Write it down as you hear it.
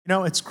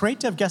It's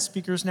great to have guest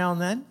speakers now and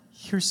then.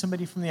 Here's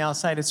somebody from the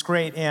outside. It's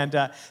great.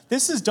 And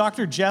this is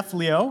Dr. Jeff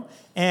Leo.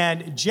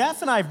 And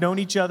Jeff and I have known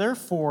each other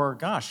for,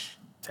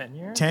 10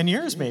 years? 10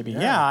 years, maybe.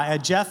 Yeah.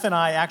 Jeff and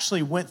I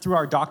actually went through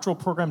our doctoral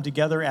program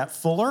together at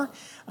Fuller,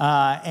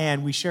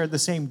 and we shared the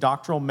same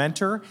doctoral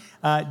mentor.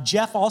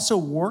 Jeff also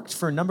worked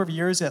for a number of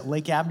years at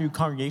Lake Avenue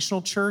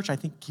Congregational Church. I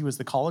think he was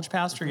the college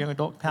pastor, young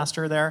adult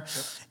pastor there.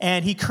 Yep.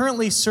 And he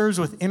currently serves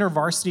with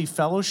InterVarsity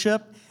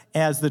Fellowship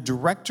as the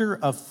Director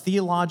of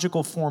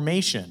Theological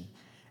Formation.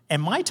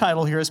 And my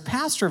title here is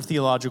Pastor of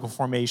Theological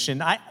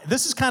Formation.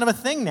 This is kind of a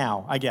thing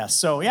now, I guess.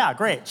 So yeah,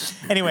 great.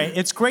 Anyway,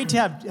 it's great to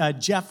have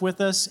Jeff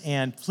with us,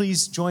 and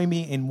please join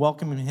me in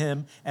welcoming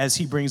him as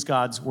he brings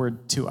God's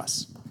word to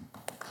us.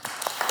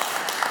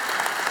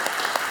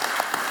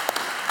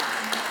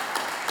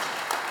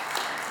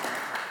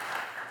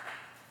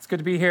 It's good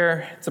to be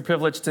here. It's a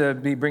privilege to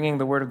be bringing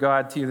the word of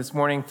God to you this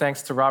morning.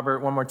 Thanks to Robert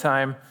one more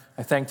time.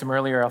 I thanked him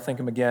earlier. I'll thank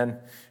him again.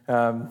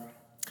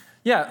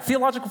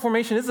 Theological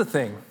formation is a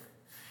thing.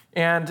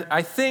 And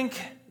I think,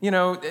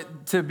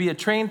 to be a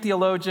trained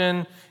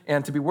theologian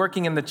and to be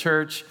working in the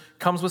church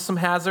comes with some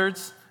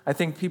hazards. I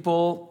think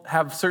people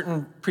have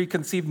certain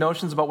preconceived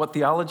notions about what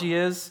theology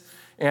is.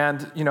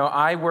 And,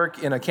 I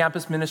work in a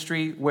campus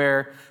ministry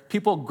where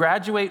people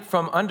graduate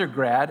from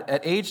undergrad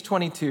at age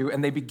 22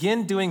 and they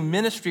begin doing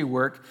ministry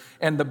work.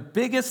 And the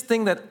biggest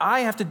thing that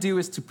I have to do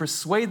is to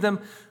persuade them,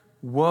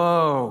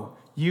 whoa,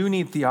 you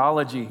need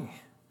theology.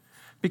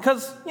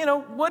 Because,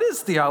 what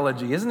is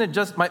theology? Isn't it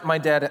just, my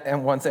dad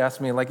once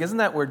asked me, isn't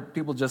that where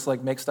people just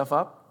make stuff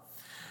up?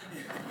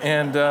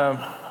 And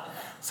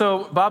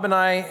so Bob and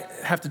I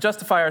have to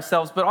justify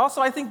ourselves, but also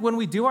I think when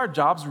we do our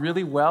jobs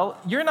really well,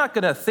 you're not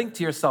going to think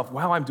to yourself,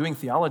 wow, I'm doing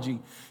theology.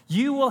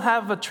 You will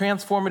have a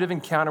transformative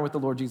encounter with the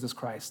Lord Jesus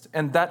Christ,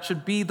 and that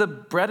should be the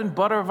bread and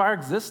butter of our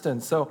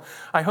existence. So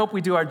I hope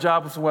we do our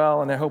jobs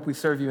well, and I hope we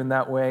serve you in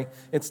that way.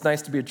 It's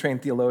nice to be a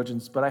trained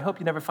theologian, but I hope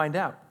you never find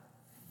out.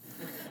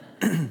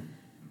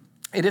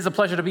 It is a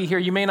pleasure to be here.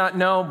 You may not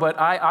know, but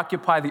I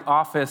occupy the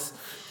office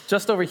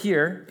just over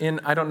here in,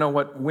 I don't know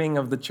what wing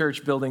of the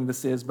church building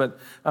this is, but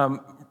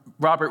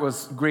Robert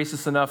was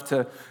gracious enough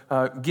to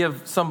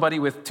give somebody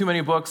with too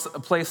many books a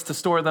place to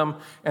store them,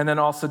 and then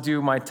also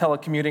do my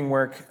telecommuting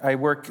work. I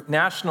work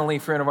nationally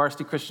for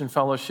InterVarsity Christian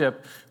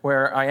Fellowship,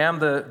 where I am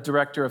the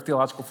Director of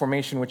Theological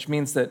Formation, which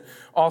means that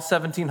all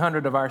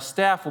 1,700 of our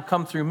staff will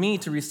come through me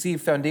to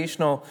receive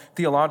foundational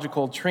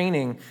theological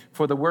training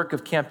for the work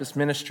of campus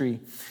ministry.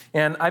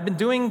 And I've been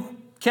doing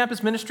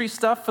campus ministry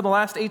stuff for the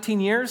last 18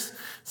 years.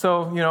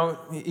 So,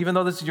 even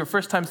though this is your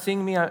first time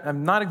seeing me,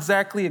 I'm not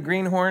exactly a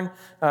greenhorn.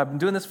 I've been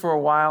doing this for a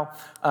while.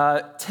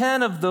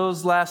 10 of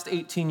those last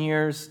 18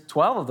 years,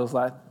 12 of those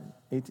last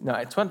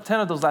 10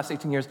 of those last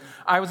 18 years,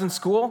 I was in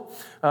school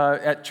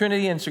at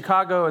Trinity in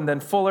Chicago and then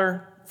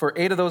Fuller for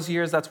 8 of those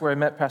years. That's where I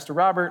met Pastor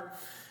Robert.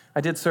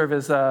 I did serve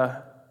as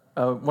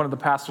one of the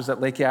pastors at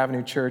Lake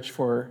Avenue Church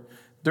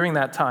during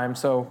that time.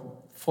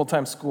 So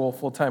full-time school,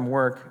 full-time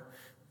work.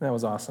 That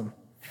was awesome.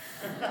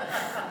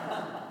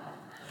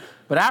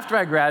 But after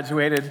I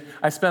graduated,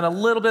 I spent a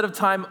little bit of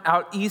time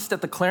out east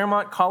at the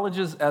Claremont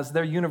colleges as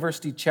their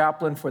university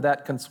chaplain for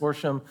that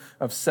consortium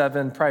of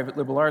 7 private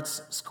liberal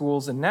arts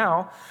schools. And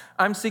now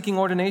I'm seeking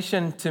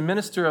ordination to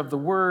minister of the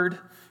word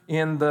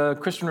in the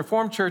Christian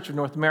Reformed Church of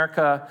North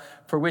America,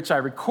 for which I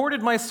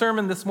recorded my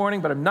sermon this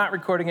morning, but I'm not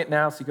recording it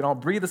now, so you can all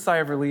breathe a sigh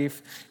of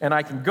relief, and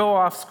I can go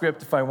off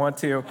script if I want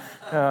to.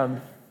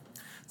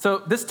 So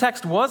this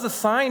text was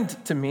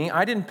assigned to me.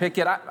 I didn't pick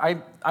it.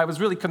 I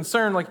was really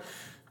concerned,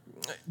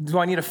 do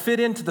I need to fit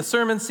into the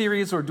sermon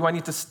series or do I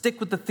need to stick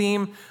with the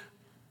theme?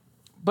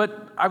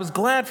 But I was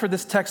glad for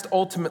this text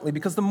ultimately,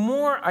 because the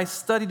more I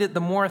studied it, the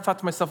more I thought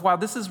to myself, wow,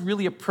 this is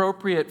really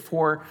appropriate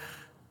for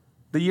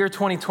the year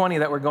 2020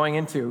 that we're going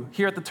into.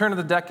 Here at the turn of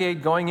the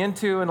decade, going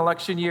into an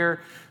election year,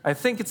 I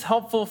think it's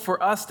helpful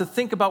for us to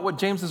think about what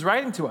James is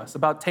writing to us,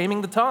 about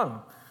taming the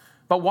tongue,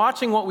 about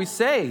watching what we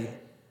say,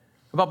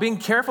 about being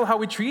careful how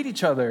we treat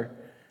each other.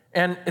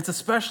 And it's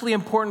especially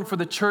important for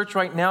the church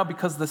right now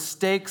because the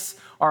stakes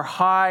are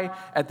high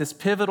at this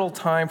pivotal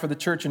time for the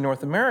church in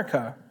North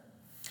America.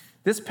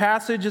 This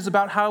passage is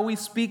about how we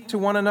speak to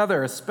one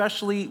another,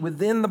 especially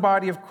within the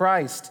body of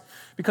Christ.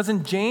 Because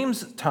in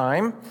James'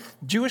 time,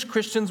 Jewish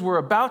Christians were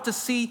about to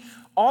see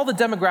all the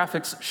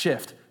demographics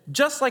shift,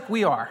 just like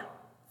we are.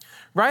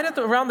 Right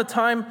around the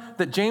time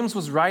that James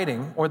was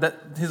writing, or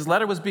that his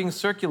letter was being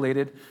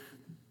circulated,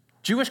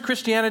 Jewish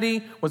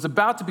Christianity was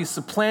about to be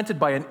supplanted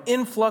by an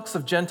influx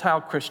of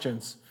Gentile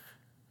Christians.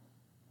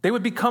 They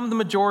would become the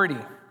majority.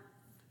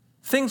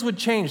 Things would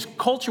change.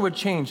 Culture would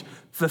change.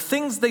 The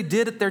things they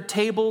did at their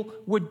table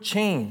would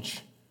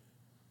change.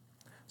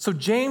 So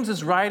James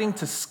is writing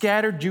to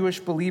scattered Jewish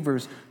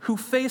believers who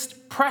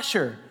faced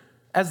pressure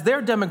as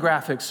their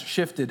demographics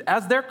shifted,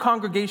 as their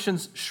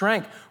congregations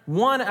shrank.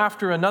 One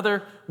after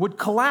another would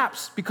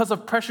collapse because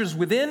of pressures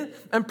within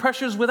and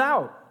pressures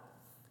without.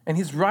 And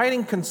he's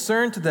writing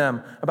concern to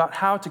them about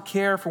how to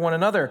care for one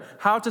another,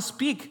 how to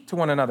speak to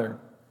one another.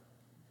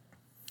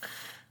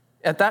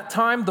 At that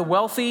time, the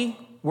wealthy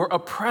were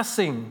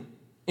oppressing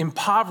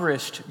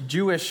impoverished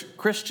Jewish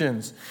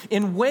Christians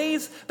in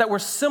ways that were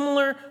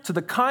similar to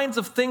the kinds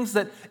of things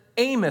that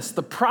Amos,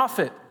 the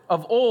prophet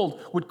of old,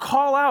 would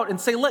call out and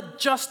say, "Let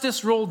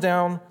justice roll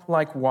down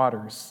like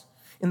waters."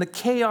 In the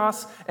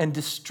chaos and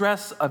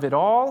distress of it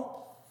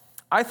all,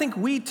 I think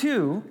we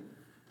too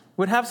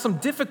would have some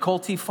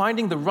difficulty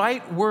finding the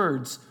right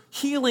words,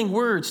 healing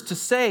words to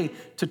say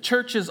to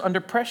churches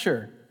under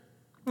pressure.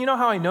 You know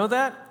how I know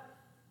that?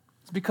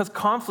 It's because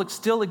conflict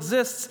still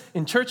exists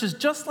in churches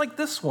just like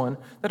this one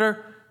that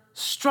are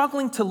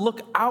struggling to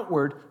look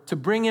outward to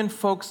bring in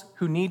folks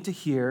who need to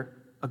hear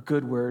a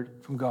good word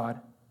from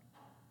God.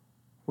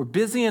 We're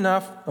busy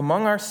enough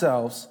among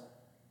ourselves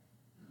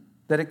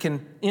that it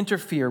can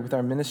interfere with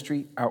our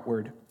ministry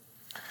outward.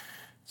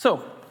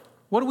 So,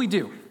 what do we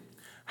do?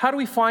 How do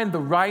we find the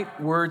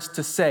right words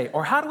to say?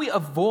 Or how do we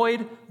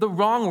avoid the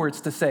wrong words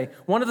to say?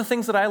 One of the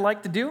things that I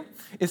like to do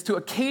is to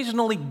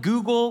occasionally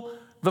Google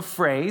the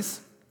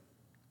phrase,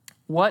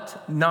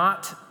 "what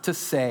not to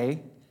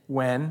say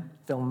when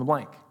fill in the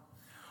blank,"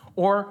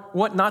 or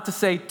 "what not to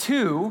say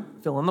to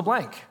fill in the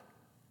blank."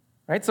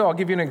 Right? So I'll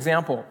give you an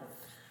example.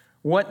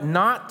 What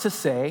not to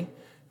say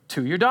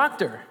to your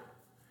doctor.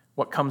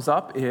 What comes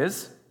up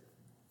is,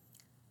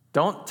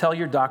 don't tell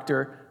your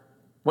doctor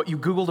what you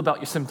Googled about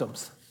your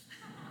symptoms.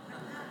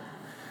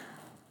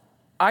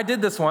 I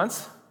did this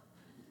once.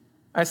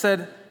 I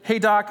said, "Hey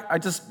doc, I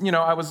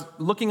was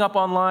looking up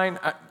online."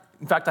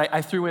 In fact,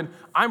 I threw in,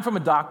 "I'm from a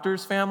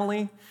doctor's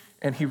family."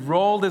 And he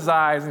rolled his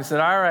eyes and he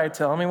said, "All right,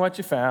 tell me what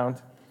you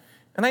found."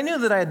 And I knew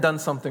that I had done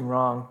something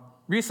wrong.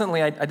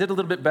 Recently, I did a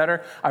little bit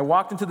better. I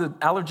walked into the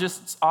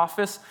allergist's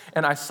office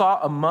and I saw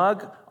a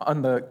mug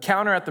on the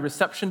counter at the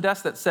reception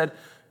desk that said,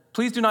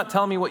 "Please do not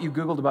tell me what you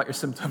Googled about your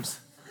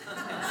symptoms."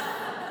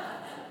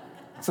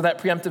 So that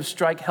preemptive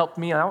strike helped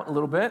me out a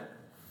little bit.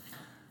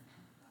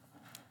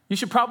 You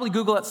should probably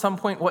Google at some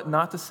point what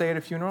not to say at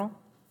a funeral.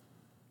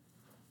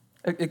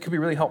 It could be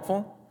really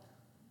helpful.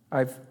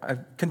 I've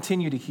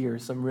continued to hear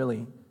some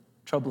really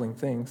troubling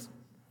things.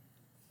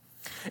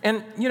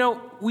 And,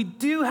 we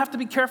do have to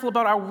be careful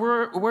about our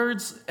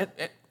words.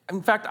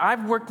 In fact,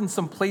 I've worked in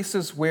some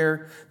places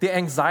where the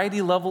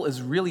anxiety level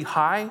is really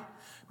high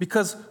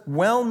because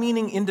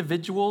well-meaning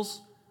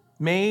individuals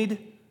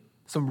made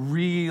some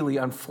really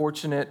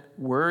unfortunate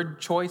word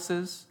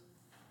choices.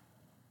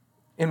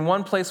 In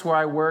one place where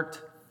I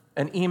worked,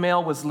 an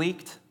email was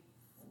leaked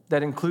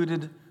that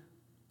included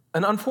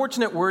an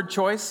unfortunate word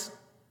choice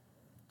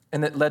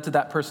and that led to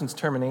that person's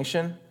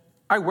termination.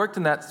 I worked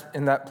in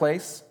that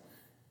place,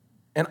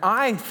 and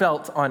I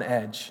felt on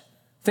edge,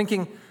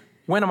 thinking,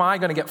 when am I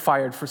going to get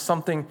fired for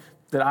something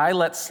that I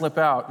let slip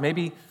out?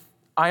 Maybe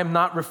I am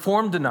not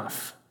reformed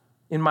enough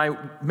in my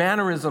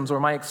mannerisms or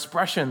my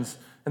expressions,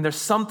 and there's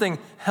something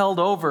held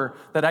over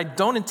that I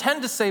don't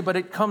intend to say, but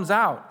it comes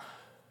out.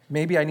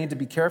 Maybe I need to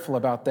be careful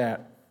about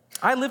that.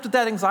 I lived with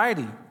that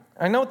anxiety.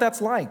 I know what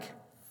that's like,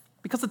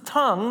 because the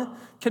tongue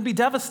can be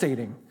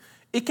devastating.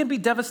 It can be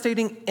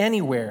devastating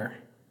anywhere.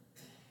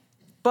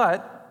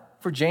 But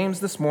for James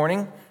this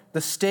morning,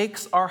 the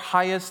stakes are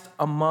highest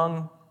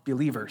among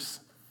believers.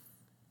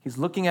 He's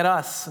looking at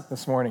us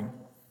this morning.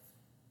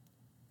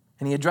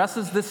 And he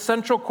addresses this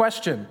central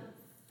question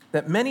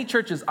that many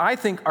churches, I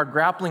think, are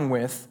grappling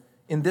with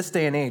in this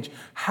day and age.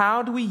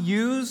 How do we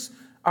use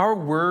our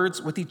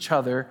words with each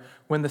other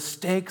when the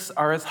stakes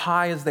are as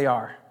high as they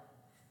are?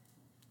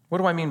 What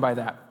do I mean by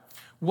that?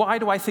 Why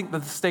do I think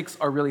that the stakes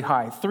are really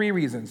high? 3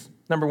 reasons.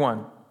 Number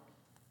 1,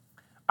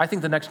 I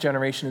think the next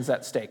generation is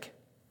at stake.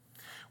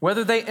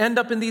 Whether they end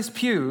up in these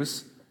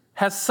pews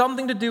has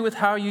something to do with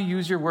how you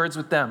use your words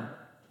with them.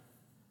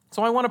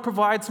 So I want to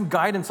provide some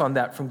guidance on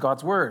that from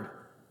God's word.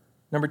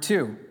 Number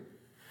 2,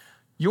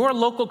 your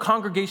local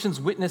congregation's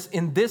witness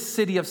in this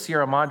city of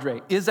Sierra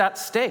Madre is at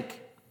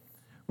stake.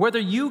 Whether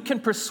you can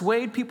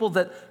persuade people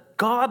that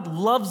God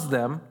loves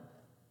them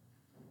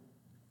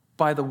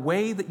by the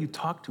way that you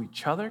talk to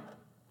each other,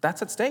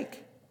 that's at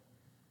stake.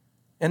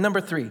 And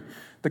number 3,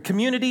 the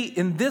community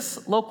in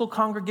this local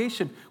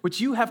congregation, which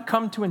you have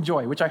come to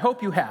enjoy, which I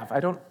hope you have. I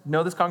don't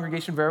know this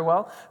congregation very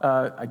well.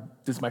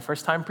 This is my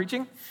first time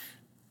preaching.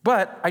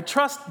 But I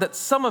trust that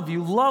some of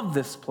you love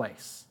this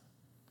place.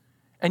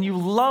 And you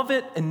love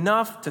it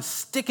enough to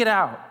stick it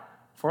out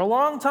for a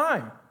long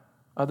time.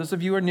 Others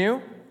of you are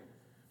new.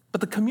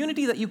 But the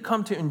community that you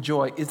come to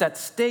enjoy is at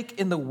stake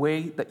in the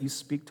way that you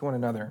speak to one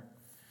another.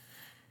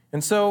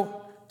 And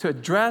so, to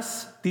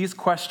address these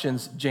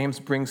questions, James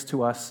brings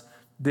to us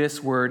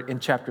this word in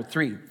chapter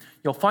 3.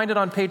 You'll find it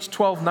on page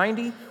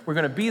 1290. We're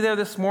going to be there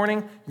this morning.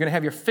 You're going to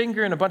have your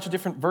finger in a bunch of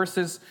different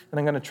verses, and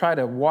I'm going to try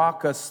to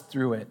walk us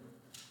through it.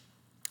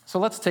 So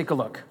let's take a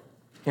look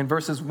in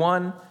verses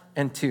 1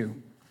 and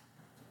 2.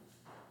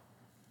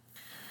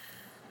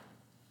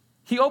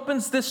 He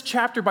opens this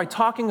chapter by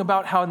talking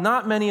about how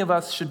not many of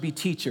us should be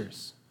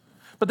teachers.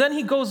 But then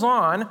he goes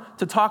on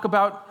to talk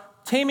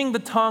about taming the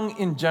tongue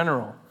in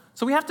general.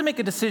 So we have to make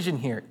a decision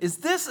here. Is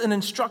this an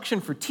instruction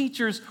for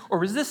teachers,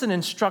 or is this an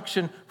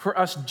instruction for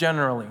us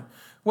generally?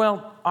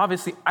 Well,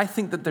 obviously, I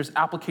think that there's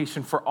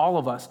application for all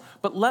of us,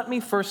 but let me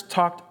first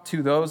talk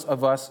to those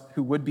of us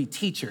who would be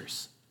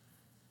teachers.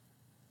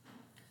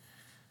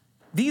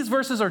 These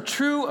verses are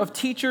true of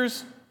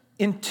teachers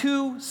in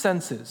two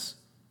senses,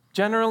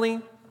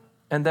 generally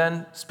and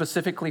then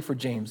specifically for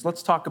James.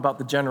 Let's talk about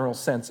the general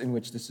sense in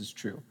which this is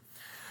true.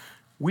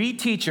 We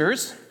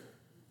teachers,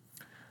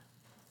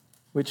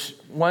 which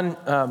one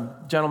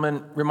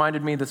gentleman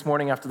reminded me this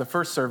morning after the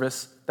first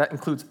service, that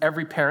includes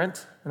every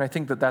parent, and I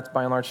think that that's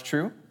by and large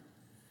true.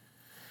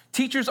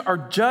 Teachers are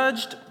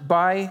judged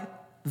by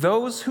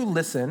those who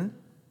listen,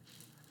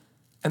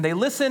 and they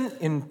listen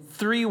in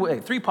three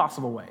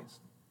possible ways.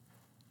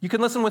 You can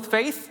listen with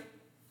faith,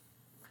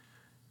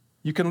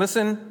 you can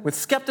listen with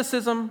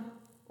skepticism,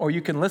 or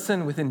you can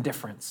listen with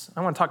indifference.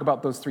 I want to talk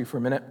about those three for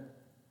a minute.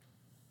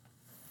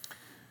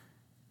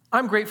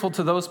 I'm grateful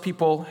to those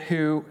people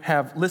who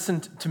have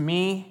listened to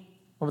me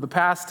over the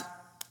past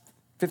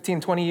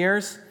 15, 20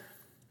 years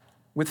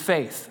with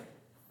faith.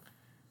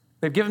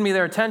 They've given me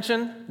their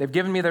attention, they've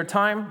given me their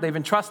time, they've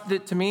entrusted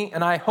it to me,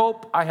 and I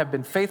hope I have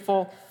been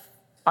faithful.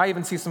 I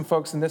even see some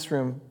folks in this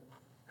room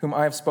whom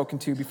I have spoken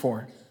to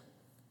before.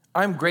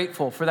 I'm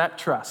grateful for that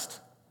trust.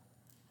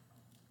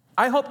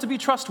 I hope to be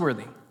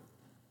trustworthy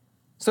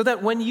so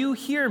that when you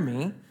hear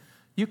me,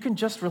 you can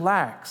just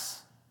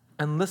relax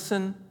and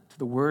listen to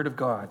the Word of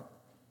God.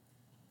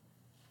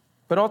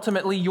 But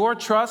ultimately, your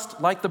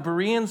trust, like the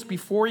Bereans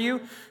before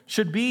you,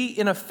 should be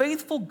in a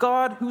faithful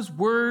God whose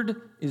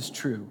Word is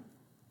true.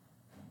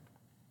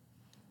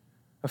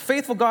 A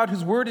faithful God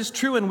whose Word is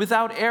true and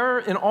without error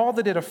in all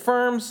that it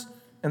affirms,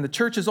 and the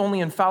church's only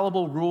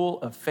infallible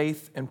rule of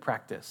faith and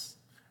practice.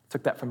 I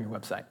took that from your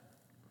website.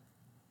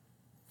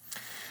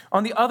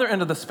 On the other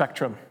end of the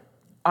spectrum,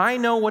 I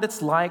know what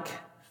it's like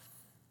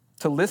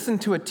to listen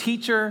to a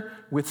teacher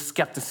with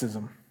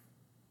skepticism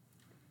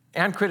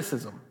and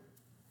criticism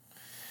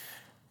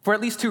for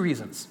at least two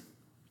reasons.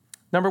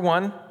 Number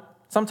one,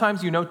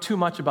 sometimes you know too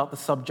much about the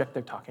subject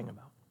they're talking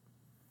about.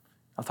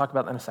 I'll talk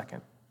about that in a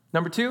second.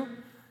 Number two,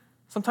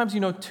 sometimes you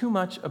know too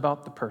much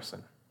about the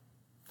person.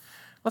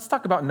 Let's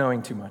talk about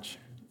knowing too much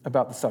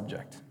about the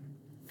subject.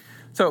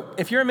 So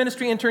if you're a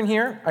ministry intern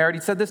here, I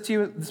already said this to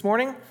you this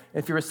morning.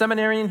 If you're a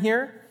seminarian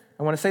here,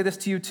 I want to say this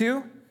to you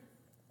too.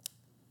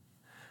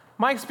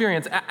 My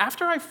experience,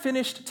 after I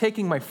finished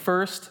taking my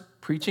first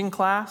preaching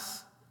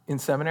class in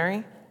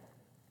seminary,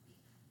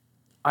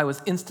 I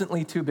was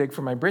instantly too big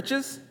for my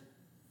britches.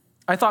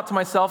 I thought to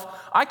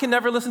myself, I can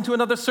never listen to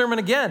another sermon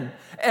again.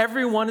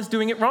 Everyone is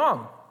doing it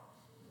wrong.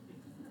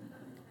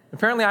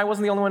 Apparently, I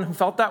wasn't the only one who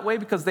felt that way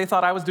because they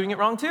thought I was doing it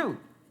wrong too.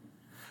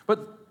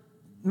 But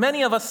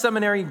many of us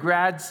seminary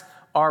grads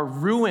are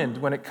ruined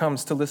when it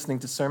comes to listening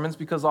to sermons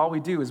because all we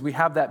do is we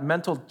have that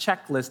mental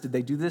checklist. Did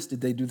they do this? Did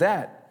they do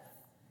that?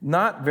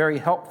 Not very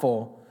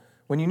helpful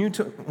when you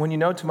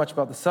know too much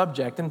about the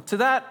subject. And to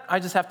that, I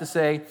just have to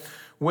say,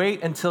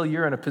 wait until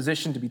you're in a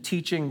position to be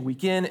teaching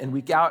week in and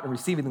week out and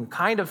receiving the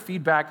kind of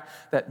feedback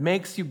that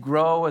makes you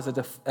grow as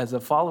a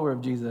follower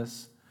of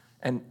Jesus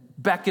and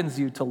beckons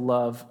you to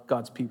love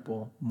God's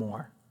people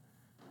more.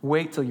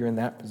 Wait till you're in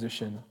that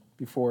position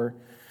before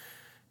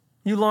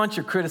you launch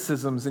your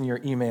criticisms and your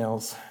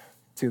emails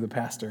to the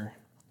pastor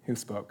who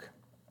spoke.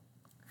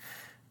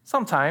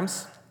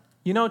 Sometimes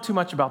you know too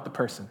much about the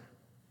person.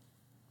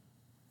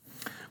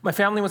 My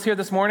family was here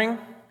this morning.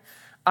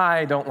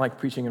 I don't like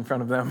preaching in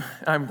front of them.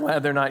 I'm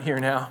glad they're not here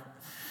now.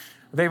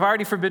 They've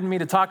already forbidden me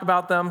to talk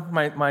about them.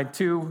 My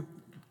two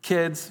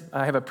kids,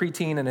 I have a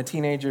preteen and a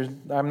teenager,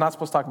 I'm not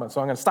supposed to talk about, so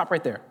I'm going to stop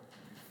right there.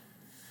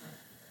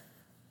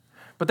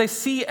 But they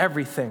see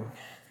everything.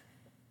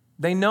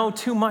 They know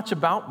too much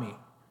about me.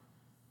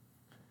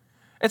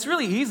 It's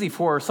really easy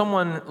for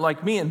someone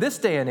like me in this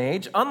day and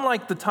age,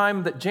 unlike the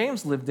time that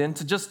James lived in,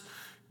 to just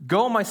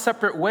go my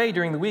separate way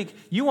during the week.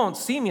 You won't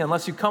see me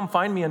unless you come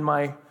find me in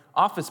my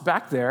office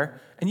back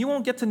there, and you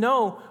won't get to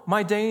know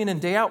my day in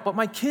and day out, but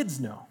my kids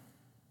know.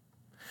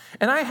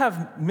 And I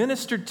have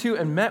ministered to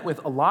and met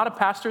with a lot of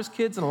pastors'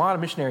 kids and a lot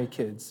of missionary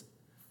kids.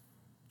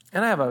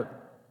 And I have a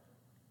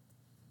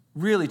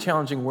really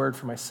challenging word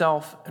for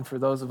myself and for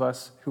those of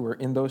us who are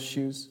in those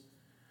shoes.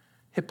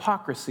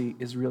 Hypocrisy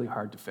is really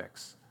hard to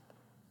fix.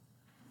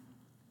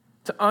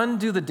 To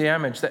undo the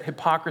damage that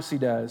hypocrisy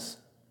does.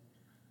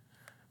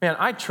 Man,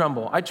 I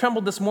tremble. I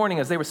trembled this morning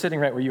as they were sitting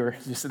right where you were.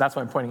 That's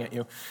why I'm pointing at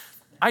you.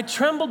 I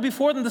trembled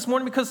before them this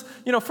morning because,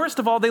 first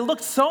of all, they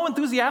looked so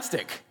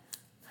enthusiastic.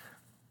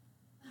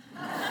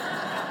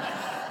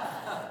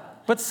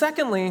 But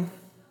secondly,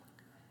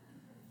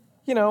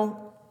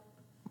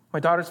 my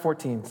daughter's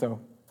 14, so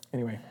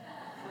anyway.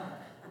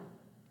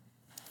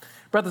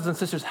 Brothers and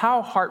sisters,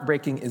 how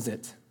heartbreaking is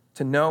it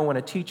to know when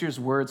a teacher's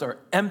words are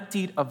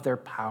emptied of their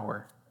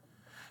power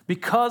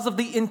because of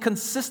the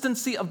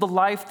inconsistency of the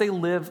life they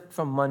live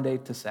from Monday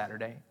to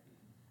Saturday?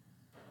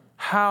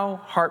 How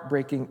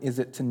heartbreaking is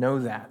it to know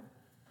that?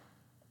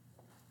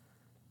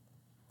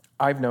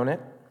 I've known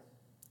it,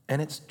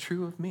 and it's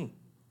true of me.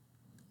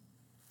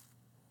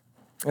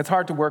 It's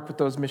hard to work with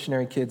those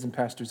missionary kids and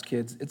pastors'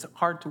 kids. It's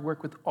hard to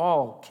work with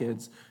all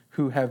kids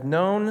who have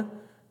known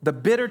the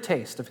bitter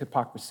taste of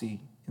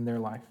hypocrisy in their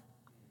life.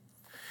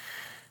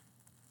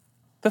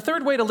 The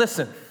third way to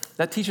listen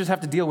that teachers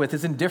have to deal with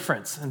is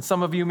indifference. And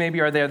some of you maybe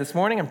are there this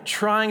morning. I'm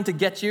trying to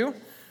get you.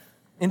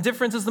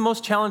 Indifference is the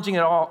most challenging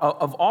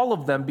of all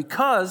of them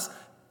because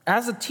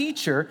as a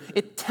teacher,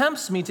 it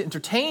tempts me to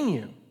entertain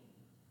you,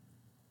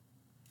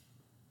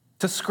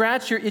 to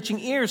scratch your itching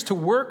ears, to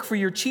work for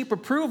your cheap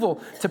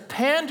approval, to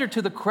pander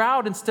to the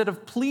crowd instead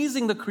of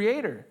pleasing the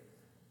Creator.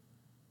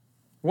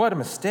 What a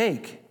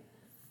mistake.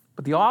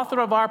 But the author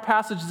of our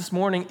passage this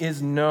morning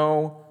is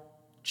no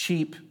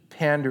cheap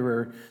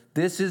panderer.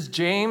 This is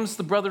James,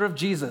 the brother of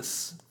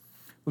Jesus,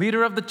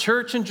 leader of the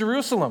church in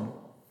Jerusalem,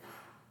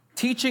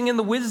 teaching in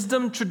the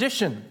wisdom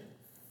tradition.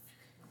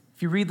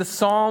 If you read the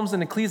Psalms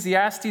and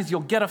Ecclesiastes,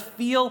 you'll get a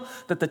feel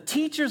that the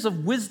teachers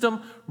of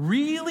wisdom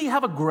really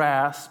have a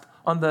grasp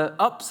on the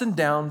ups and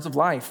downs of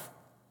life.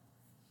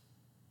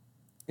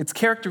 It's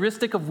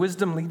characteristic of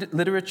wisdom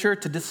literature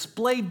to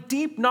display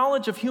deep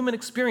knowledge of human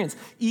experience,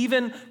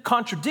 even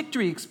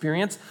contradictory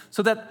experience,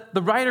 so that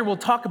the writer will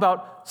talk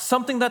about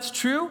something that's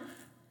true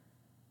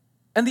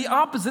and the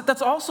opposite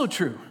that's also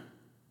true.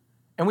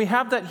 And we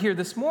have that here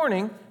this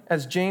morning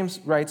as James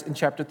writes in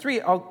chapter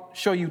 3. I'll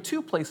show you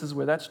 2 places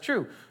where that's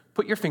true.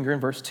 Put your finger in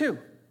verse 2.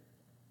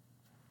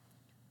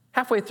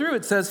 Halfway through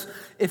it says,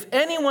 if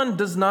anyone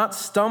does not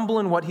stumble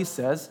in what he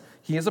says,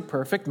 he is a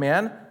perfect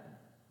man,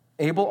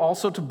 able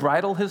also to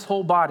bridle his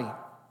whole body.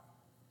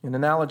 An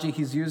analogy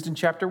he's used in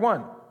chapter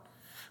 1.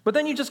 But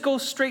then you just go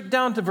straight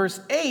down to verse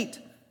 8,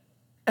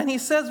 and he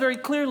says very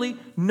clearly,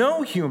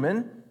 no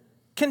human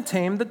can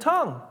tame the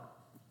tongue.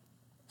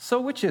 So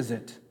which is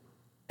it?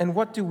 And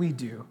what do we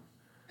do?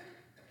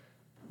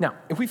 Now,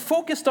 if we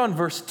focused on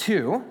verse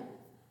 2,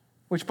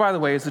 which, by the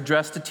way, is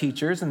addressed to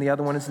teachers and the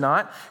other one is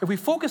not, if we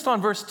focused on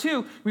verse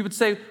 2, we would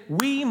say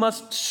we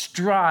must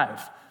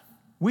strive.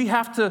 We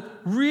have to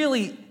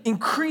really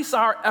increase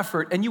our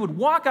effort, and you would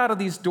walk out of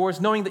these doors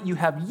knowing that you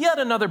have yet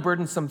another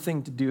burdensome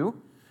thing to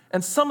do,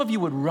 and some of you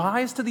would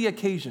rise to the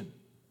occasion,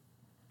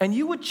 and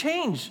you would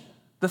change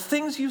the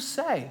things you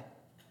say.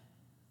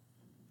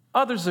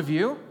 Others of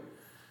you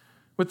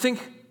would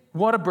think,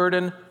 what a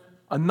burden,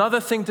 another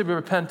thing to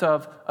repent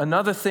of,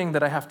 another thing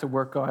that I have to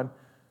work on.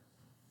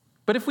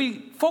 But if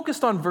we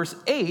focused on verse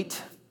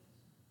 8,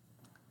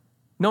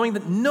 knowing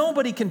that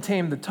nobody can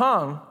tame the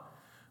tongue,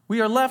 we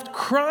are left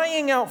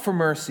crying out for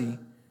mercy,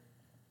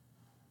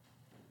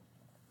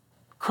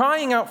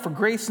 crying out for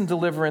grace and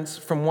deliverance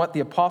from what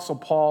the Apostle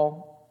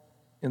Paul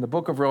in the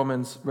book of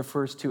Romans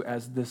refers to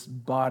as this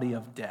body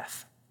of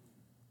death.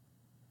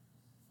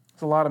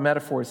 There's a lot of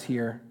metaphors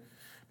here.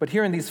 But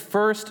here in these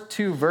first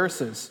 2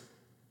 verses,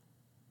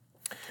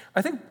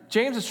 I think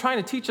James is trying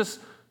to teach us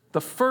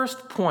the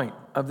first point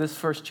of this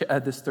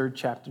third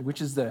chapter,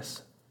 which is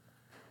this.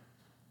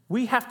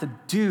 We have to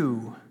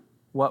do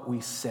what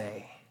we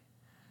say.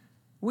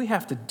 We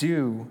have to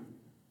do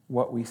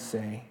what we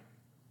say.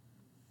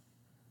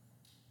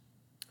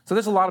 So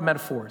there's a lot of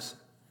metaphors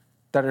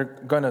that are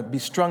going to be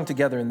strung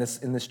together in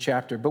this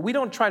chapter. But we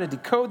don't try to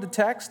decode the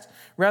text.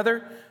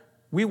 Rather,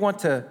 we want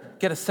to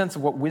get a sense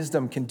of what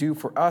wisdom can do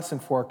for us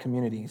and for our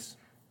communities.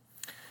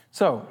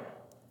 So,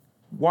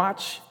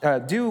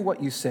 do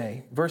what you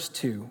say. Verse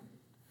 2.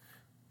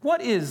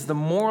 What is the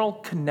moral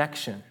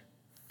connection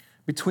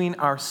between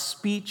our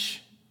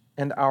speech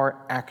and our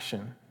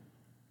action?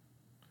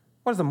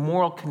 What is the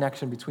moral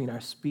connection between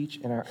our speech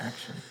and our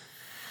action?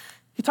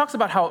 He talks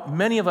about how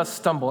many of us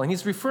stumble, and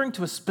he's referring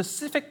to a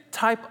specific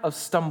type of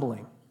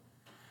stumbling.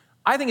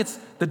 I think it's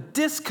the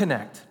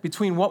disconnect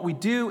between what we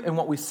do and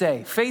what we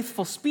say,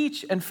 faithful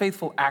speech and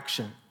faithful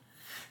action.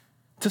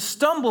 To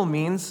stumble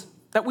means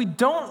that we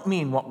don't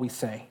mean what we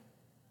say.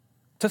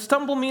 To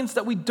stumble means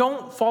that we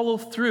don't follow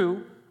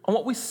through on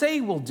what we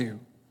say we'll do.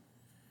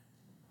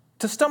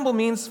 To stumble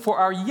means for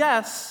our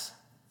yes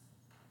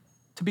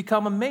to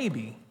become a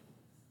maybe,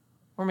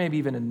 or maybe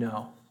even a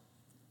no.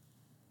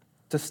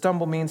 To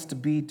stumble means to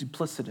be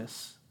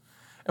duplicitous.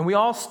 And we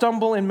all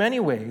stumble in many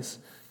ways.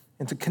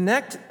 And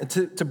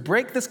to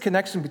break this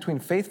connection between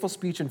faithful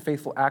speech and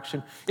faithful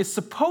action is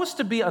supposed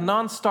to be a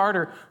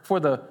non-starter for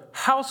the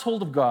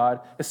household of God,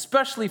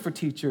 especially for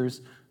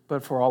teachers,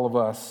 but for all of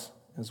us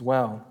as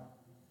well.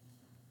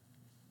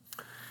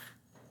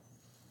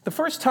 The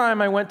first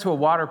time I went to a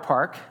water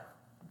park,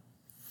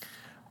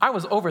 I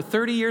was over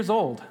 30 years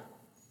old.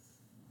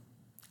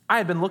 I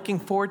had been looking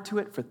forward to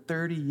it for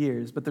 30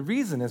 years, but the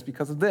reason is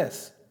because of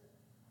this.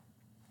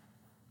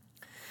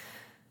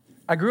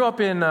 I grew up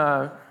in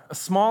a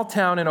small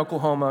town in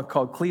Oklahoma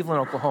called Cleveland,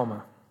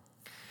 Oklahoma.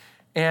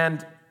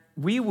 And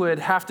we would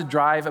have to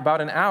drive about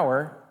an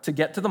hour to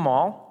get to the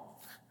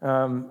mall. I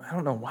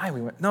don't know why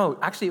we went. No,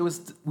 actually,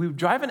 we would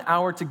drive an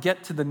hour to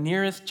get to the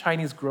nearest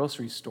Chinese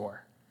grocery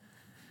store.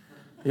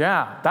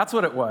 Yeah, that's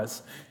what it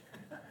was.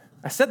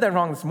 I said that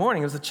wrong this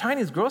morning. It was a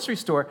Chinese grocery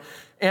store.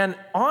 And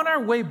on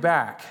our way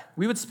back,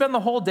 we would spend the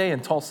whole day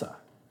in Tulsa.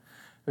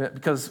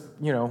 Because,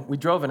 we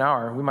drove an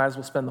hour. We might as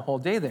well spend the whole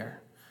day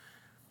there.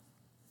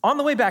 On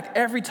the way back,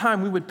 every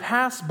time we would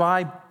pass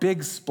by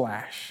Big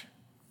Splash.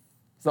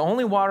 It's the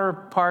only water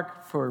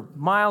park for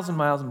miles and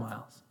miles and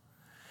miles.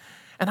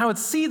 And I would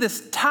see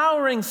this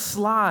towering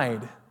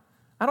slide.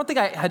 I don't think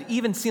I had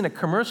even seen a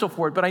commercial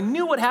for it, but I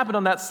knew what happened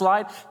on that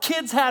slide.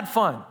 Kids had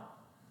fun.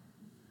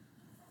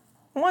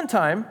 One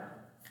time,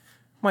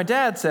 my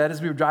dad said,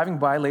 as we were driving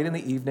by late in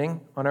the evening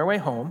on our way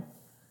home,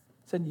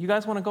 said, "You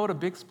guys want to go to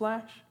Big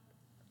Splash?"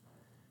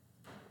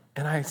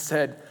 And I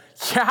said,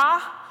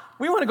 "Yeah,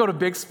 we want to go to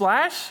Big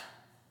Splash."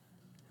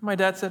 And my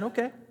dad said,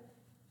 "Okay."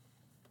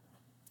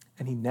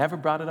 And he never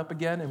brought it up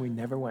again, and we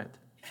never went.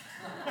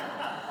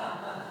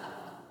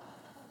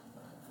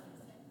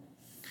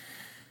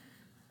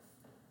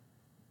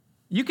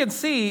 You can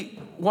see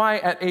why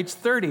at age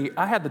 30,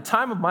 I had the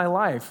time of my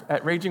life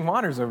at Raging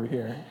Waters over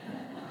here.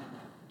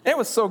 It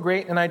was so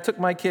great, and I took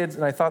my kids,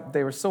 and I thought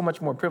they were so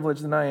much more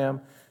privileged than I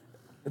am.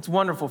 It's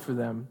wonderful for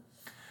them.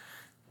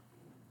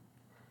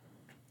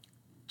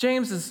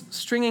 James is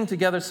stringing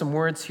together some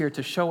words here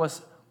to show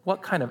us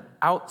what kind of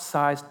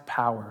outsized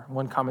power,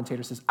 one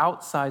commentator says,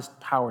 outsized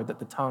power that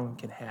the tongue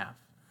can have.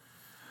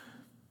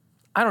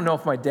 I don't know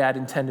if my dad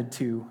intended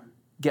to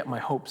get my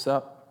hopes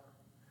up,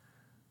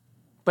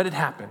 but it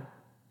happened.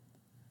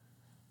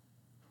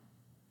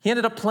 He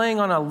ended up playing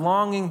on a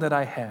longing that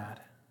I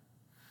had,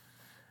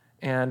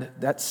 and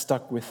that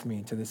stuck with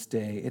me to this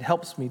day. It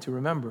helps me to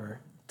remember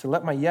to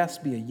let my yes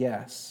be a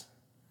yes.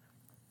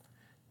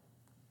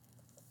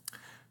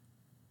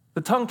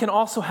 The tongue can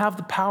also have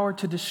the power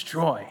to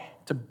destroy,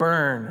 to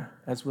burn,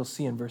 as we'll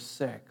see in verse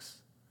 6.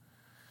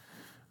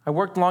 I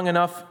worked long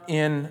enough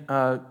in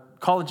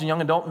college and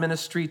young adult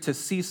ministry to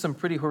see some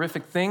pretty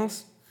horrific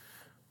things.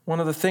 One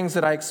of the things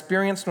that I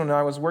experienced when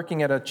I was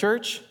working at a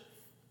church,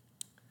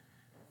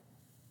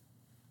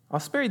 I'll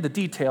spare you the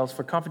details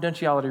for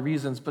confidentiality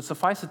reasons, but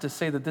suffice it to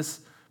say that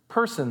this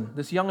person,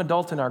 this young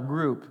adult in our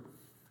group,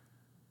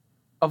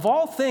 of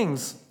all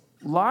things,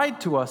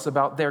 lied to us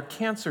about their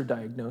cancer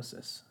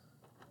diagnosis.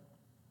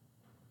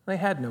 They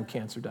had no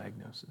cancer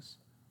diagnosis.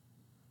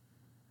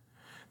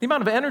 The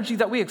amount of energy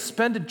that we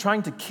expended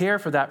trying to care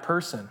for that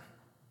person,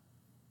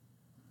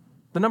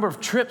 the number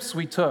of trips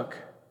we took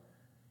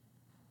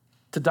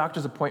to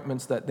doctor's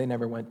appointments that they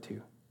never went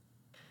to,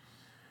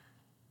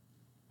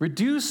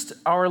 reduced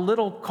our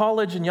little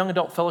college and young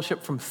adult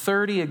fellowship from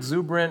 30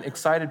 exuberant,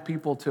 excited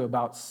people to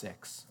about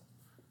 6.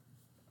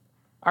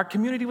 Our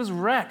community was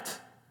wrecked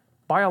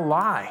by a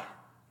lie,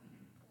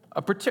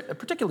 a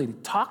particularly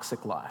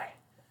toxic lie.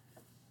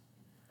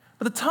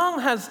 But the tongue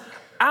has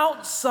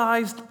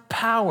outsized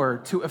power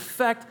to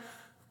affect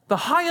the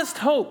highest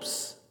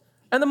hopes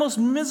and the most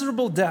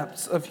miserable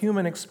depths of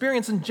human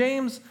experience. And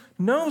James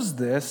knows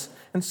this,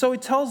 and so he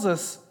tells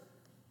us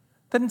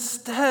that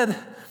instead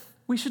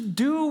we should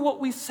do what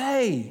we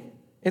say.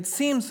 It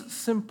seems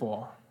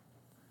simple.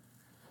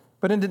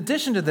 But in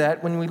addition to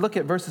that, when we look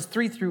at verses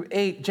 3 through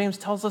 8, James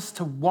tells us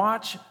to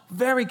watch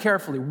very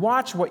carefully.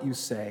 Watch what you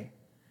say.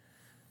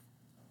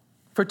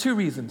 For 2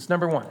 reasons.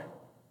 Number 1,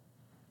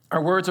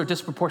 our words are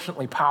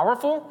disproportionately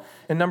powerful.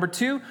 And number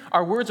 2,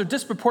 our words are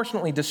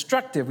disproportionately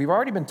destructive. We've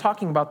already been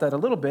talking about that a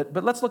little bit,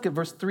 but let's look at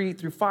verse 3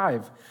 through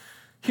 5.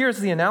 Here's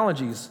the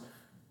analogies.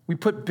 We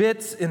put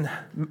bits in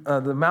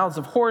the mouths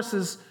of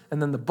horses,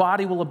 and then the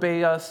body will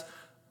obey us.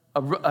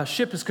 A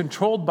ship is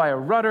controlled by a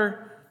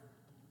rudder.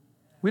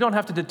 We don't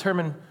have to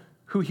determine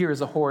who here is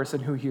a horse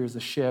and who here is a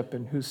ship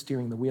and who's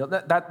steering the wheel.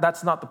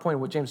 That's not the point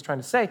of what James is trying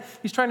to say.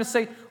 He's trying to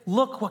say,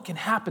 look what can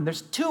happen.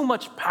 There's too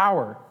much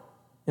power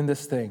in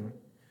this thing.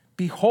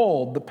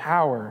 Behold the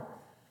power.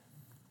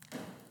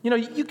 You know,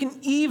 you can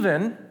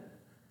even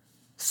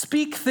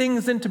speak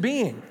things into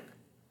being.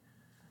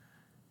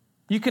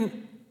 You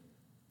can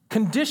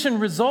condition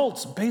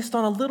results based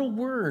on a little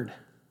word.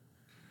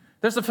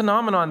 There's a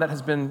phenomenon that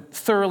has been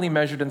thoroughly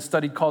measured and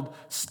studied called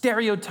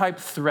stereotype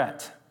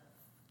threat.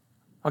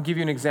 I'll give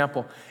you an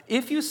example.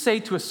 If you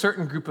say to a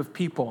certain group of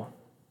people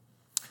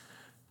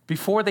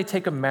before they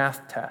take a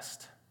math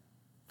test,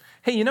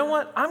 "Hey, you know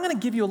what? I'm going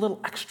to give you a little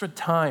extra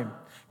time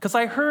because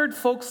I heard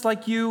folks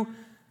like you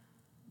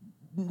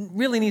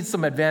really need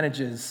some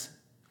advantages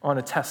on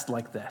a test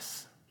like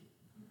this."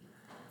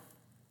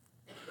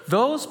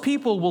 Those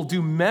people will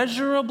do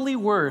measurably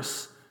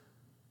worse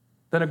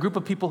than a group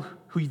of people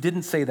who you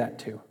didn't say that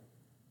to.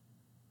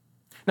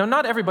 Now,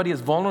 not everybody is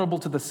vulnerable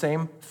to the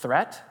same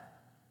threat,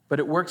 but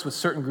it works with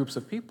certain groups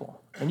of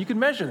people, and you can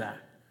measure that.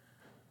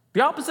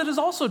 The opposite is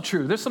also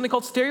true. There's something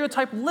called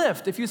stereotype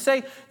lift. If you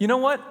say, "You know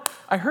what?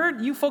 I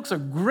heard you folks are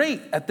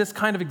great at this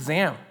kind of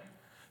exam."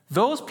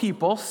 Those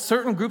people,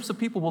 certain groups of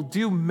people, will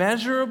do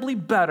measurably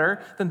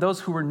better than those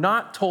who were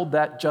not told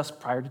that just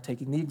prior to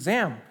taking the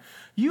exam.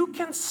 You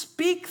can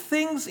speak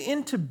things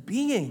into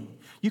being.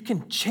 You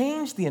can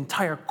change the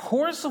entire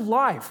course of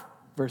life,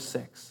 verse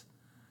 6,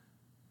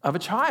 of a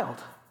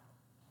child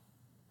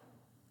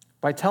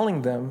by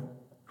telling them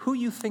who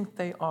you think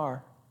they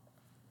are.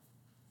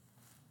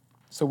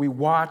 So we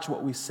watch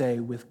what we say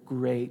with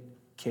great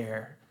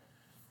care.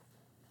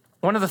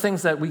 One of the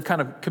things that we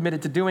kind of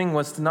committed to doing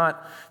was to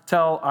not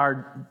tell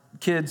our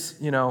kids,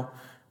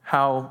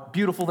 how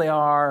beautiful they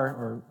are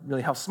or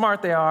really how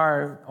smart they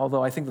are,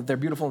 although I think that they're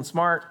beautiful and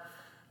smart.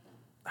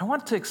 I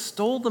want to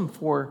extol them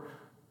for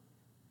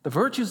the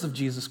virtues of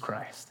Jesus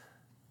Christ.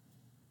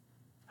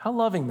 How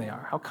loving they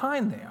are, how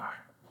kind they are.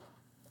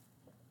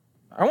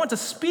 I want to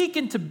speak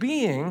into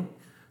being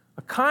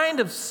a kind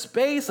of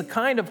space, a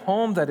kind of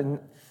home that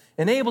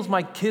enables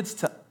my kids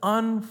to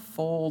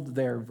unfold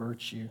their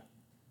virtue.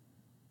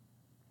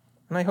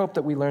 And I hope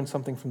that we learn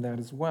something from that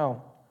as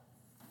well.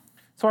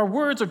 So our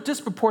words are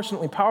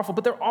disproportionately powerful,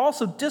 but they're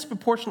also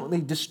disproportionately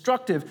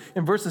destructive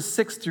in verses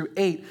 6 through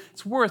 8.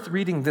 It's worth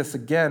reading this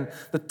again.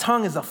 The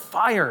tongue is a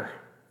fire,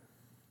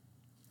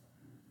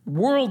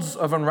 worlds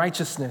of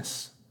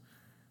unrighteousness.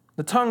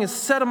 The tongue is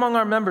set among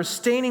our members,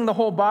 staining the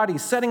whole body,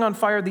 setting on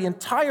fire the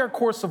entire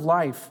course of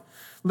life,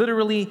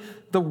 literally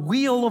the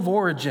wheel of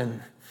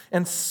origin,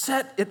 and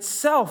set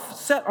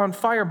on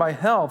fire by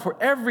hell. For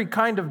every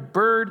kind of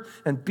bird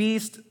and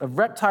beast, of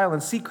reptile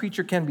and sea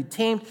creature can be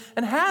tamed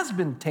and has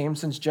been tamed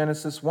since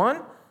Genesis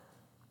 1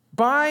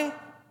 by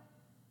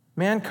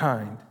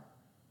mankind.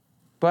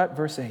 But,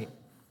 verse 8,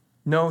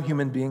 no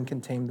human being can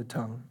tame the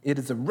tongue. It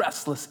is a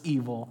restless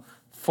evil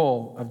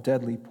full of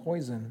deadly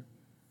poison.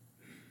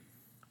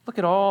 Look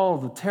at all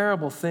the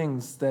terrible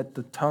things that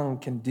the tongue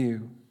can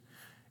do.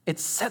 It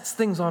sets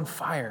things on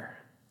fire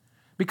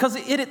because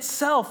it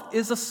itself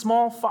is a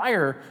small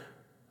fire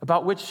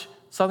about which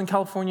Southern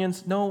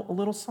Californians know a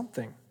little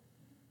something.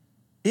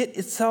 It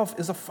itself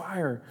is a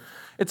fire.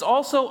 It's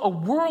also a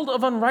world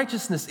of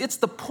unrighteousness. It's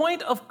the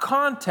point of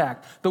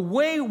contact, the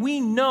way we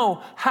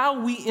know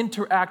how we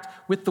interact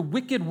with the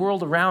wicked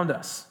world around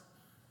us.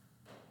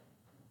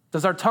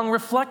 Does our tongue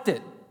reflect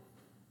it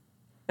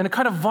in a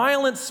kind of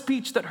violent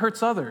speech that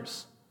hurts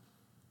others?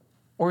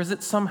 Or is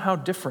it somehow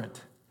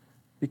different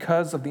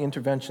because of the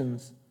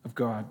interventions of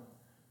God?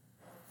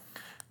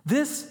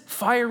 This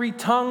fiery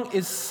tongue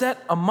is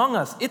set among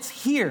us. It's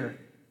here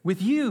with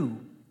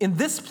you, in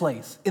this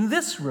place, in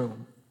this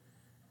room.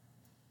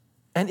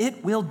 And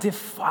it will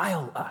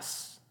defile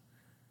us,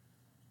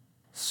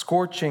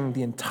 scorching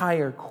the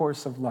entire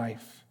course of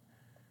life.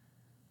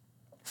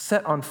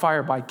 Set on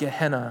fire by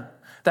Gehenna,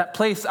 that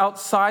place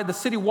outside the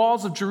city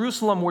walls of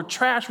Jerusalem where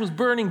trash was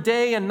burning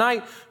day and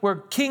night, where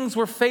kings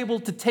were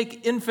fabled to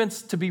take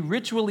infants to be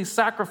ritually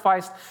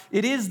sacrificed.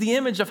 It is the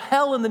image of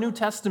hell in the New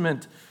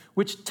Testament,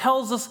 which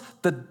tells us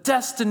the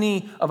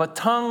destiny of a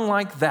tongue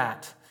like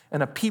that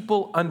and a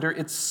people under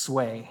its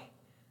sway.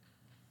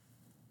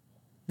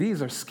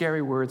 These are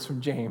scary words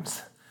from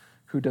James,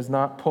 who does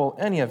not pull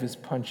any of his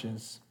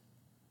punches.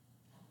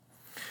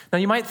 Now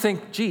you might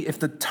think, gee, if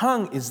the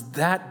tongue is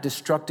that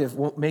destructive,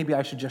 well, maybe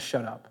I should just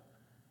shut up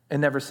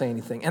and never say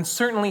anything. And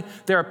certainly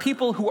there are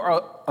people who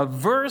are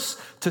averse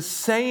to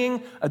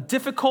saying a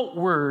difficult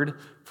word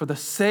for the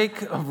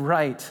sake of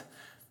right.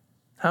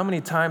 How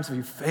many times have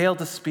you failed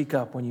to speak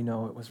up when you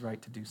know it was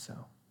right to do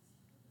so?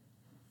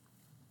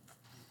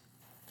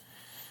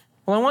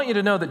 Well, I want you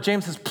to know that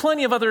James has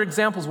plenty of other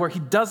examples where he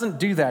doesn't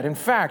do that. In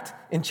fact,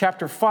 in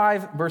chapter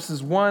 5,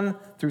 verses 1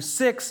 through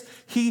 6,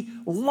 he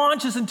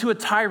launches into a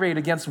tirade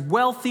against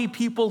wealthy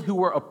people who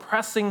were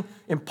oppressing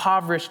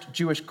impoverished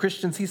Jewish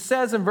Christians. He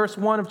says in verse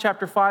 1 of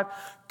chapter 5,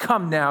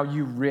 "Come now,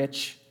 you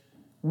rich,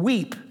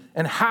 weep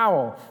and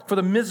howl for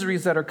the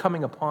miseries that are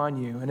coming upon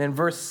you." And in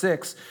verse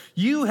 6,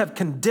 "You have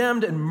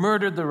condemned and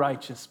murdered the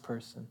righteous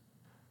person."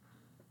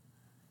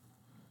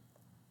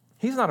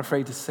 He's not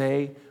afraid to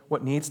say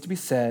what needs to be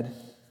said,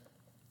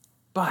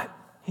 but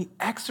he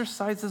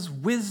exercises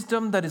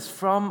wisdom that is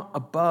from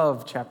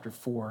above, chapter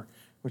 4,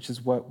 which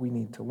is what we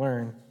need to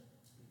learn.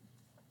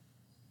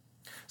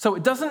 So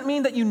it doesn't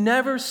mean that you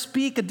never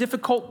speak a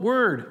difficult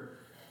word,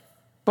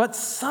 but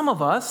some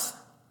of us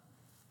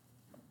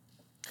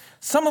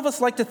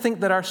like to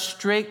think that our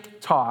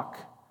straight talk,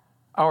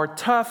 our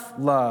tough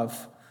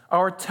love,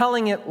 our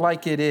telling it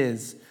like it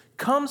is,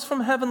 comes from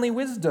heavenly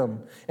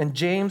wisdom. And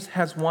James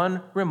has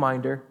one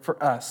reminder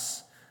for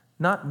us.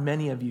 Not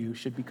many of you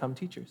should become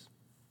teachers.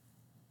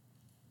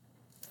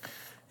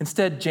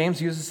 Instead,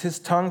 James uses his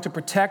tongue to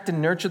protect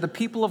and nurture the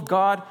people of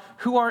God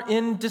who are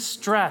in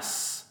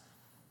distress.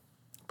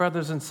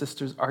 Brothers and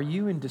sisters, are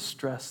you in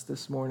distress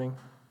this morning?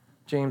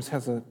 James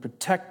has a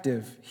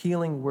protective,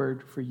 healing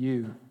word for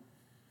you.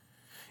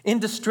 In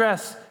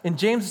distress, in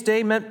James'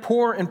 day, meant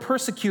poor and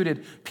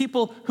persecuted,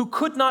 people who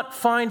could not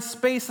find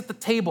space at the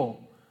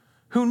table,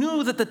 who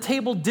knew that the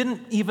table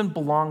didn't even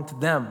belong to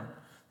them,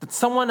 that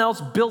someone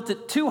else built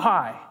it too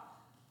high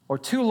or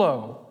too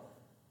low.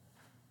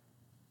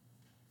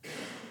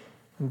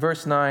 In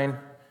verse 9,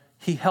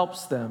 he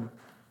helps them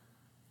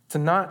to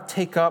not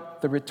take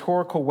up the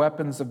rhetorical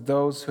weapons of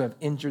those who have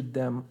injured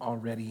them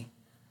already.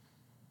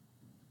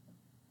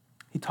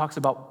 He talks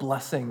about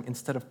blessing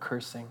instead of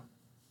cursing.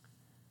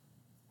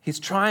 He's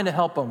trying to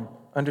help them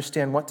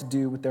understand what to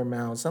do with their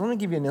mouths. I'm going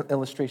to give you an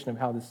illustration of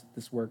how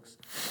this works.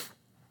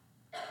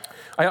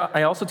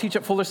 I also teach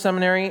at Fuller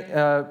Seminary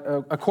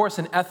a course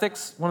in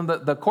ethics. One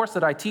of the course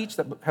that I teach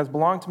that has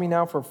belonged to me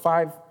now for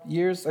 5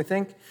 years, I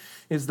think,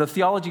 is the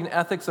Theology and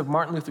Ethics of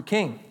Martin Luther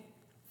King.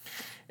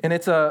 And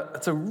it's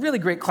a really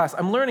great class.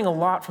 I'm learning a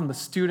lot from the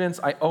students.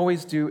 I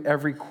always do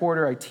every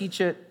quarter. I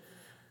teach it.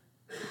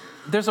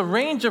 there's a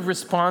range of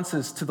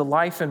responses to the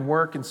life and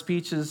work and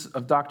speeches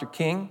of Dr.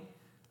 King.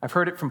 I've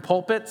heard it from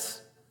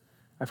pulpits.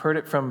 I've heard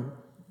it from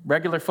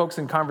regular folks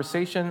in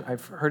conversation.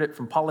 I've heard it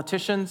from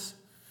politicians.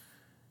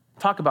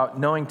 Talk about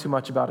knowing too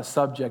much about a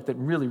subject that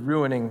really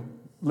ruining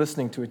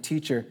listening to a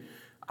teacher.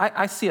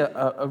 I see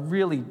a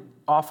really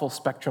awful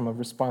spectrum of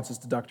responses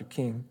to Dr.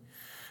 King.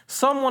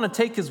 Some want to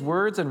take his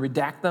words and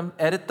redact them,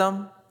 edit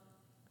them,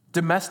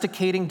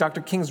 domesticating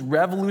Dr. King's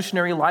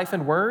revolutionary life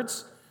and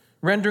words,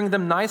 rendering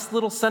them nice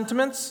little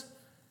sentiments,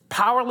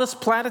 powerless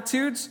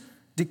platitudes,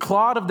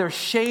 declawed of their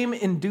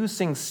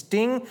shame-inducing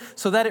sting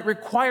so that it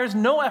requires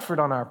no effort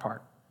on our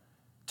part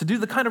to do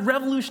the kind of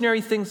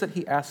revolutionary things that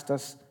he asked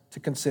us to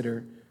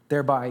consider,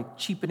 thereby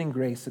cheapening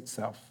grace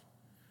itself.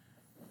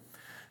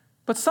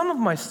 But some of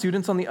my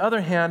students, on the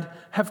other hand,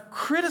 have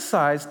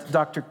criticized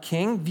Dr.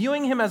 King,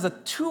 viewing him as a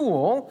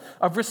tool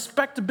of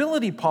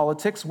respectability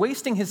politics,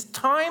 wasting his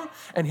time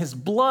and his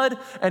blood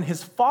and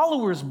his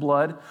followers'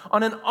 blood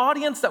on an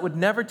audience that would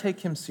never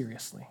take him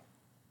seriously.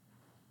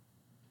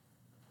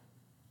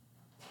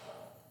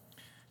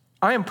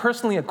 I am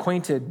personally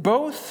acquainted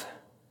both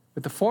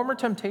with the former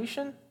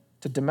temptation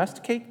to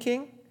domesticate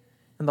King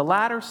and the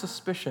latter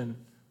suspicion,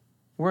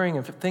 worrying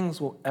if things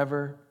will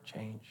ever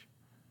change.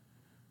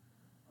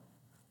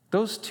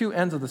 Those two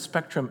ends of the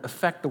spectrum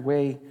affect the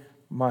way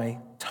my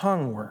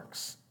tongue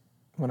works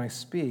when I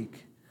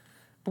speak.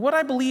 But what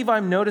I believe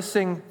I'm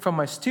noticing from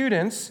my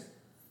students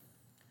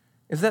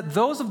is that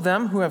those of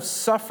them who have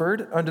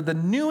suffered under the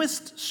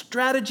newest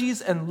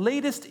strategies and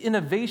latest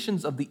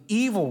innovations of the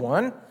evil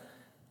one,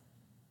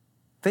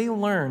 they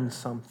learn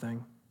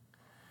something.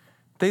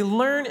 They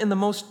learn in the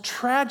most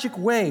tragic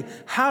way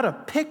how to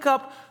pick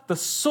up the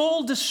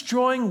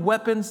soul-destroying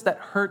weapons that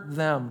hurt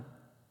them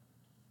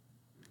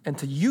and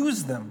to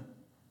use them.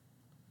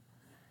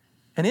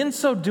 And in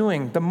so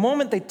doing, the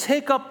moment they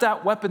take up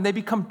that weapon, they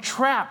become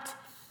trapped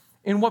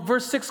in what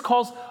verse 6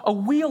 calls a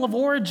wheel of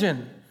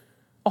origin,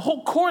 a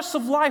whole course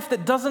of life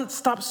that doesn't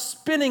stop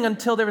spinning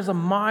until there is a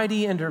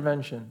mighty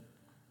intervention.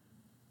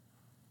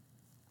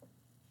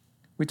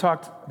 We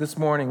talked this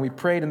morning, we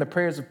prayed in the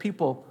prayers of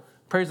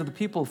the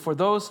people for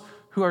those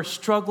who are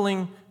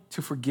struggling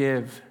to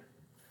forgive.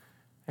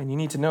 And you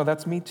need to know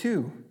that's me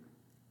too.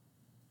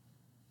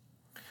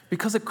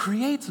 Because it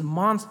creates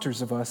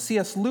monsters of us.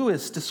 C.S.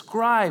 Lewis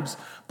describes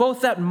both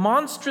that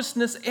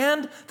monstrousness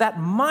and that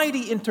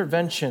mighty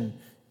intervention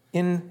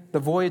in The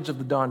Voyage of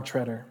the Dawn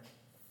Treader.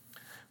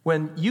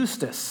 When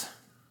Eustace,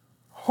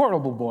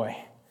 horrible boy,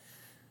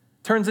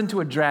 turns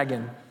into a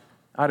dragon.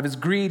 Out of his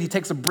greed, he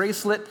takes a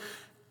bracelet,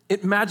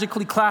 it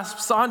magically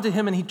clasps onto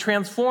him, and he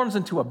transforms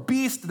into a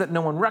beast that no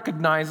one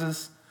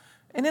recognizes.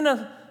 And in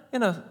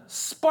a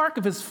spark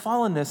of his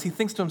fallenness, he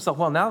thinks to himself,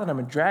 well, now that I'm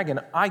a dragon,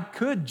 I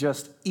could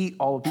just eat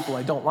all the people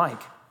I don't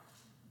like.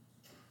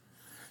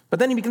 But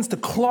then he begins to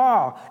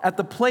claw at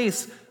the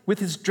place with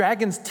his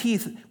dragon's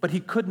teeth, but he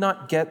could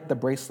not get the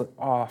bracelet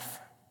off.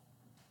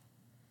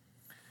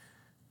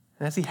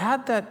 And as he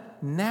had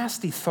that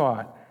nasty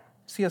thought,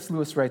 C.S.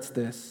 Lewis writes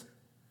this: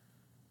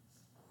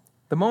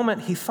 the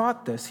moment he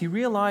thought this, he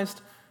realized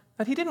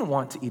that he didn't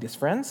want to eat his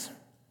friends.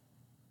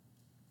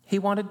 He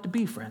wanted to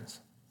be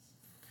friends.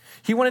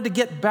 He wanted to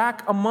get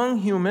back among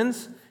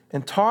humans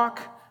and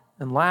talk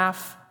and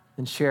laugh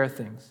and share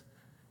things,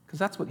 because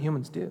that's what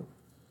humans do.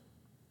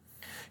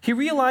 He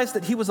realized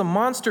that he was a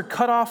monster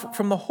cut off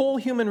from the whole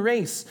human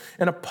race.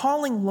 An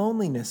appalling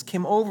loneliness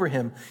came over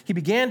him. He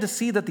began to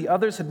see that the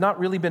others had not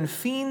really been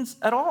fiends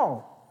at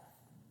all.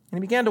 And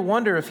he began to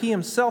wonder if he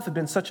himself had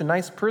been such a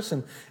nice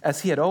person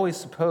as he had always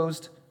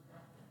supposed.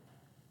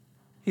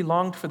 He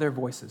longed for their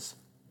voices.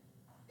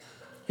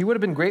 He would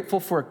have been grateful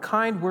for a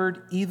kind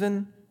word,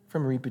 even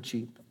from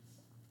Reepicheep.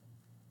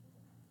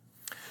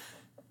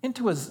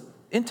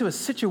 Into a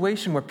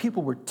situation where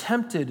people were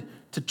tempted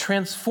to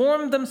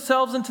transform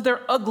themselves into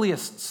their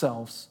ugliest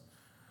selves,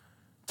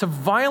 to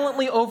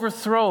violently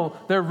overthrow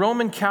their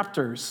Roman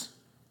captors,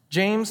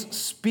 James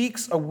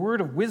speaks a word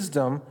of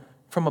wisdom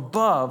from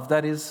above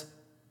that is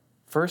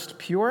first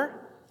pure,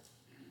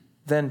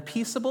 then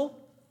peaceable,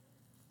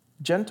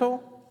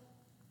 gentle,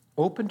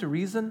 open to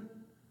reason,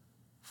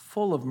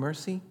 full of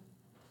mercy,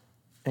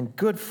 and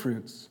good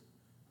fruits,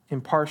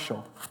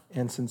 impartial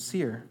and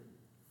sincere.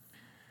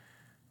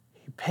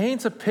 He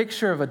paints a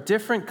picture of a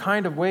different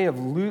kind of way of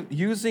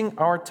using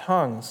our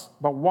tongues,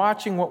 about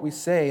watching what we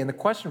say. And the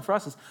question for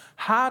us is,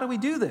 how do we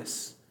do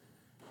this?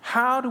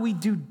 How do we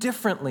do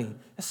differently?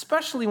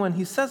 Especially when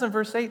he says in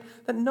verse 8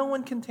 that no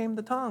one can tame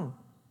the tongue.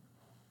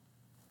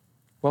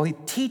 Well, he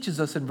teaches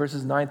us in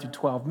verses 9 through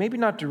 12, maybe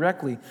not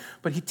directly,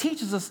 but he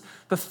teaches us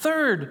the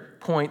third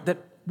point, that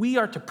we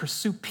are to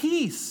pursue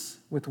peace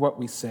with what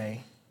we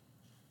say.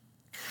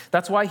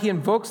 That's why he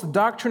invokes the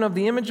doctrine of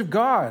the image of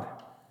God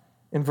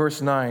in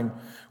verse 9.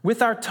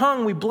 With our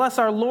tongue we bless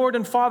our Lord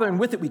and Father, and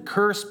with it we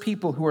curse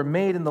people who are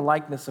made in the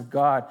likeness of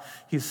God.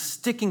 He's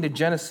sticking to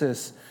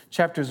Genesis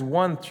chapters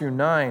 1 through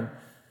 9.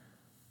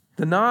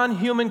 The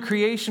non-human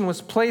creation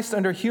was placed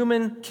under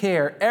human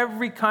care.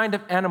 Every kind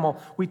of animal,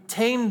 we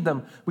tamed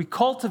them, we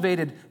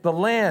cultivated the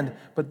land,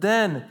 but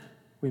then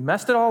We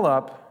messed it all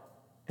up,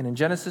 and in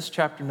Genesis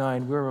chapter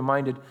 9, we're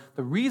reminded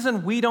the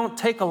reason we don't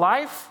take a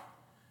life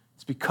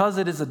is because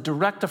it is a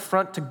direct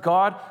affront to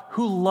God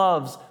who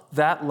loves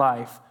that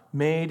life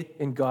made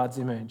in God's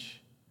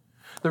image.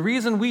 The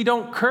reason we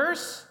don't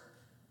curse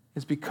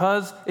is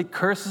because it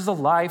curses a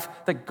life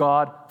that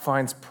God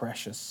finds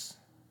precious.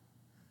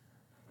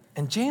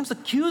 And James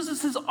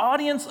accuses his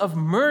audience of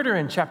murder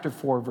in chapter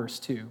 4, verse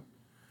 2.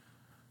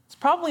 It's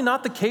probably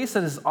not the case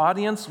that his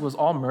audience was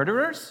all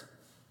murderers,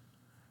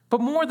 but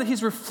more that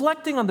he's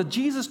reflecting on the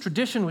Jesus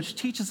tradition which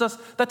teaches us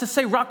that to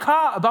say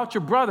rakah about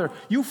your brother,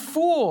 you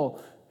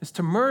fool, is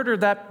to murder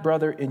that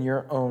brother in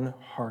your own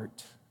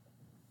heart.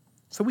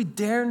 So we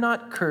dare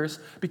not curse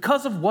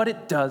because of what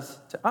it does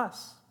to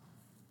us.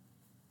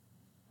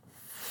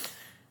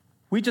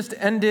 We just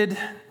ended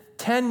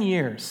 10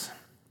 years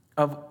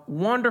of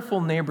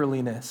wonderful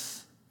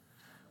neighborliness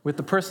with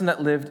the person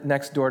that lived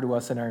next door to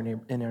us in our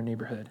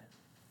neighborhood.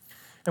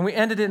 And we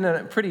ended it in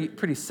a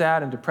pretty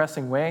sad and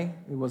depressing way.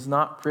 It was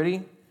not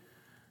pretty.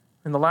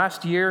 In the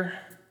last year,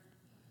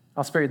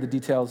 I'll spare you the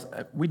details,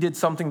 we did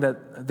something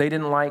that they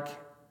didn't like.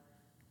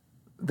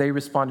 They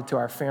responded to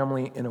our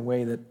family in a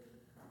way that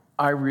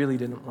I really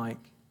didn't like.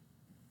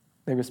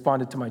 They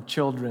responded to my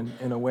children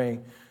in a way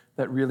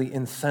that really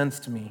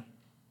incensed me.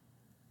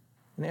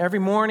 And every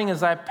morning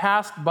as I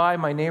passed by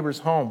my neighbor's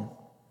home,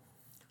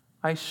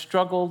 I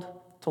struggled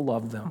to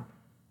love them.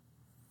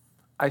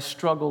 I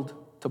struggled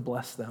to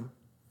bless them.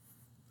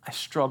 I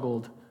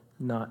struggled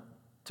not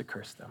to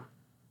curse them.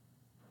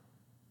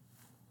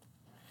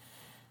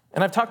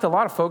 And I've talked to a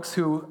lot of folks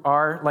who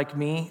are like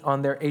me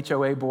on their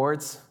HOA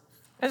boards.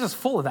 It's just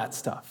full of that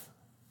stuff.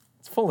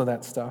 It's full of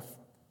that stuff.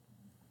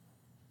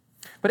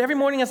 But every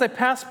morning as I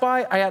passed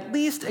by, I at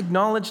least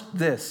acknowledged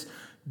this: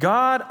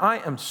 God, I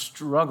am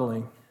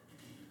struggling.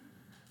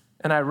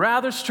 And I'd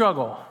rather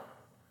struggle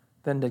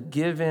than to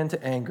give in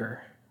to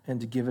anger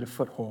and to give it a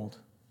foothold.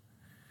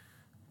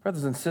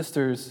 Brothers and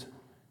sisters,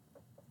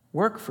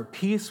 work for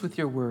peace with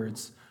your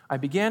words. I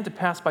began to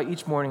pass by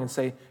each morning and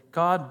say,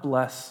 God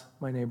bless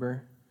my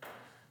neighbor,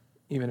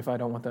 even if I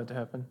don't want that to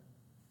happen.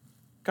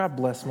 God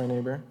bless my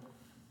neighbor.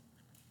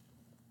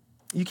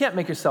 You can't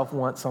make yourself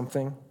want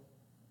something,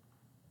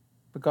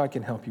 but God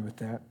can help you with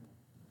that.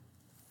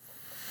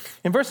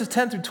 In verses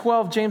 10 through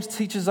 12, James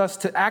teaches us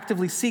to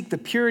actively seek the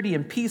purity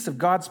and peace of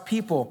God's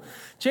people.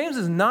 James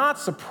is not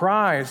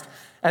surprised,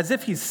 as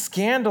if he's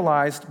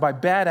scandalized by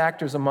bad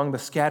actors among the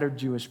scattered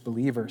Jewish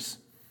believers.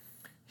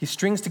 He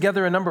strings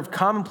together a number of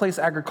commonplace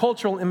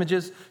agricultural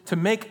images to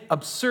make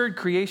absurd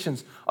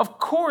creations. Of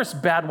course,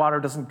 bad water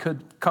doesn't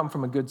come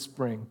from a good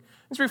spring.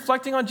 He's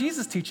reflecting on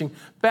Jesus' teaching.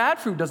 Bad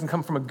fruit doesn't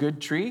come from a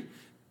good tree.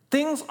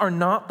 Things are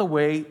not the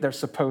way they're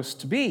supposed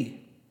to be.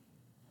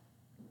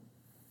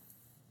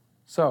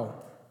 So,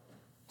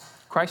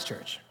 Christ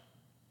Church,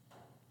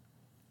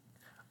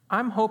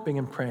 I'm hoping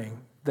and praying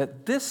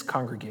that this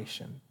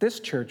congregation, this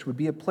church, would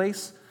be a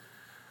place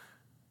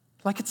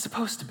like it's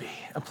supposed to be,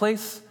 a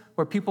place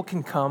where people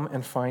can come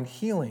and find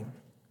healing,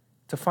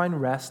 to find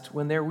rest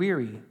when they're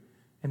weary.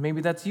 And maybe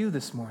that's you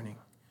this morning.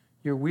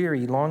 You're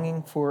weary,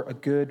 longing for a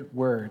good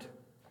word.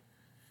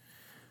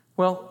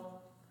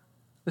 Well,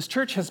 this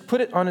church has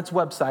put it on its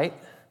website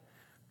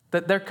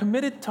that they're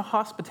committed to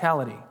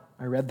hospitality.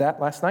 I read that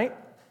last night.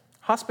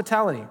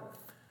 Hospitality,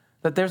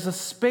 that there's a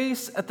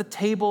space at the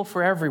table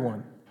for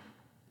everyone.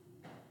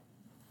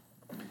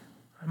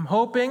 I'm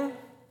hoping,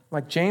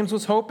 like James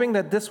was hoping,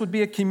 that this would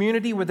be a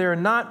community where there are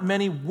not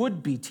many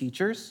would-be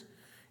teachers.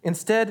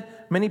 Instead,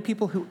 many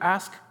people who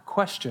ask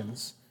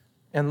questions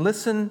and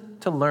listen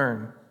to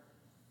learn.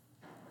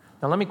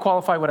 Now, let me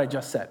qualify what I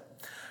just said.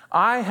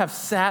 I have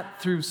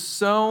sat through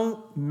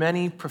so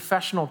many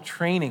professional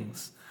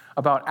trainings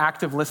about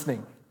active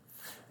listening,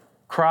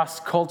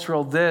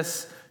 cross-cultural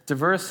this,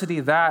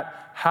 diversity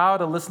that, how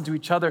to listen to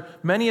each other.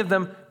 Many of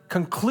them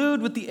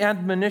conclude with the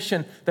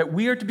admonition that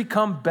we are to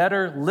become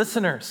better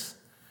listeners,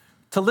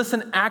 to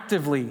listen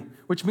actively,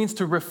 which means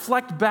to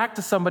reflect back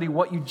to somebody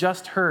what you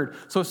just heard.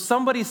 So if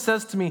somebody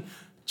says to me,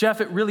 Jeff,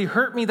 it really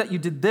hurt me that you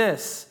did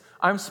this,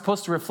 I'm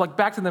supposed to reflect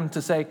back to them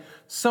to say,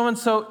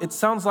 so-and-so, it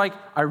sounds like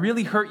I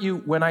really hurt you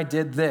when I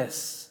did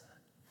this.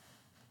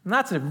 And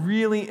that's a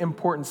really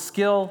important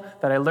skill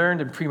that I learned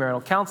in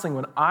premarital counseling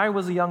when I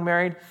was a young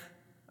married,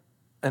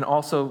 and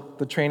also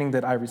the training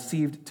that I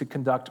received to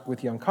conduct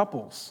with young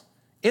couples.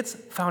 It's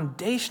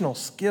foundational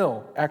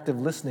skill, active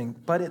listening,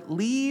 but it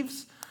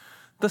leaves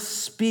the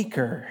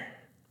speaker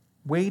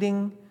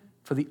waiting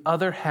for the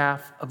other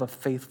half of a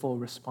faithful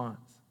response,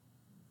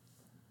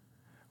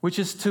 which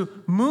is to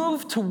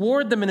move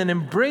toward them in an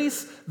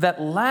embrace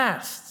that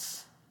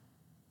lasts,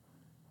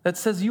 that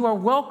says, you are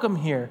welcome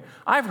here.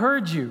 I've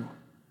heard you.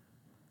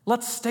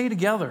 Let's stay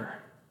together.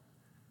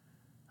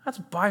 That's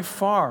by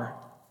far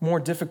more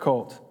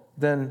difficult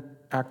than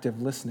active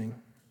listening.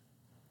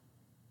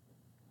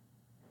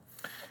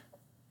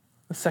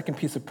 The second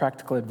piece of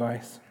practical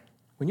advice.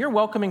 When you're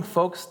welcoming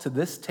folks to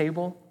this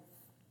table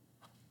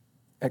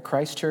at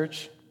Christ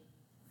Church,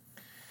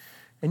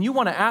 And you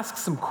want to ask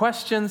some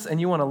questions, and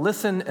you want to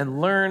listen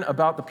and learn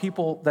about the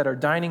people that are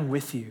dining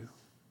with you,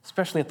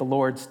 especially at the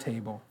Lord's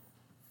table.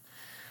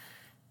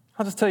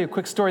 I'll just tell you a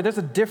quick story. There's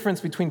a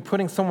difference between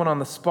putting someone on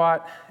the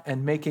spot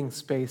and making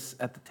space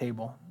at the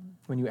table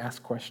when you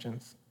ask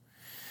questions.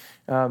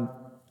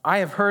 I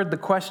have heard the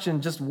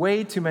question just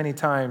way too many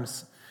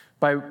times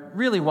by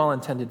really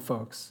well-intended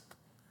folks.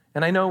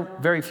 And I know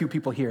very few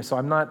people here, so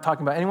I'm not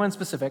talking about anyone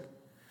specific.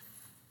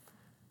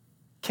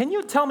 Can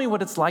you tell me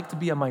what it's like to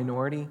be a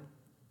minority?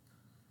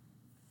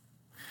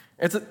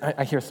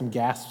 I hear some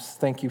gasps.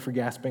 Thank you for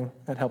gasping.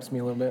 That helps me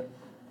a little bit.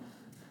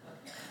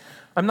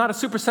 I'm not a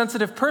super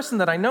sensitive person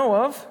that I know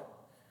of,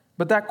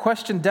 but that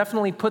question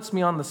definitely puts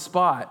me on the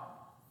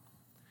spot.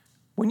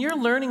 When you're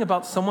learning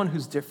about someone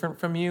who's different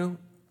from you,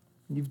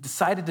 you've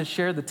decided to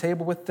share the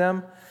table with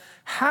them,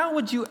 how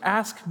would you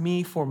ask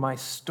me for my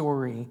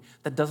story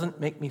that doesn't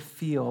make me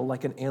feel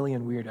like an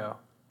alien weirdo?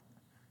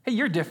 Hey,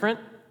 you're different.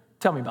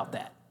 Tell me about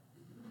that.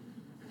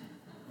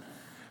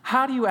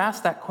 How do you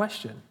ask that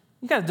question?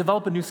 You got to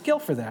develop a new skill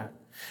for that.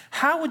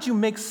 How would you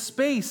make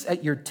space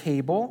at your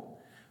table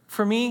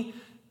for me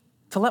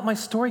to let my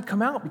story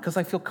come out because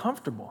I feel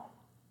comfortable?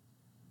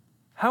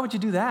 How would you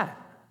do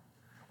that?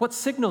 What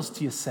signals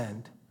do you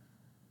send?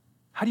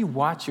 How do you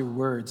watch your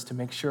words to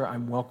make sure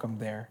I'm welcome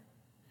there?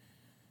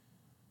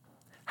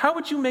 How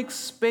would you make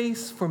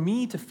space for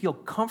me to feel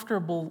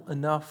comfortable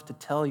enough to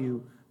tell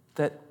you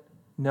that,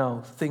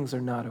 no, things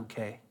are not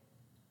okay?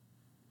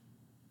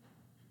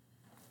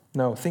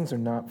 No, things are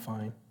not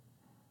fine.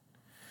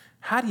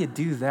 How do you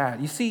do that?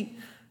 You see,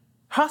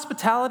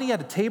 hospitality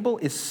at a table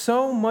is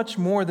so much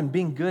more than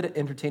being good at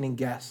entertaining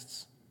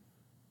guests,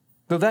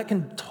 though that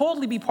can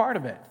totally be part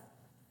of it.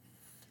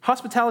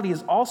 Hospitality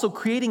is also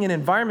creating an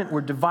environment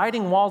where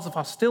dividing walls of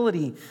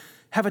hostility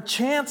have a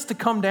chance to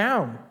come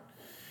down.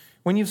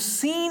 When you've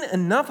seen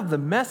enough of the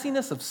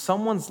messiness of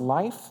someone's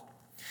life,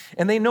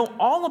 and they know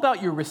all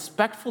about your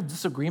respectful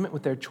disagreement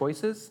with their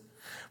choices,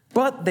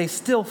 but they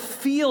still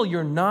feel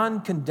your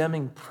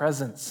non-condemning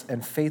presence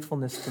and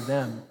faithfulness to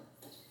them,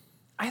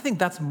 I think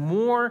that's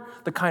more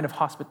the kind of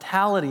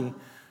hospitality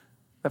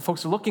that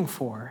folks are looking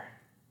for.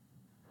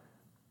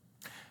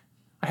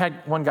 I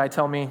had one guy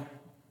tell me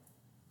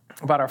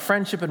about our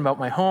friendship and about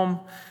my home.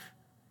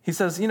 He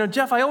says,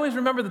 Jeff, I always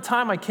remember the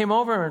time I came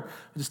over and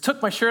I just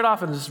took my shirt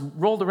off and just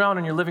rolled around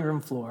on your living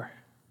room floor.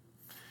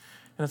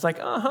 And it's like,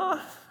 I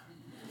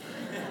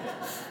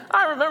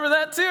remember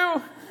that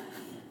too.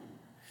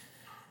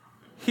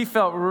 He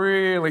felt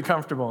really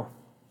comfortable.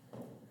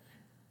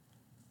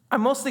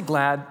 I'm mostly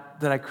glad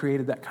that I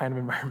created that kind of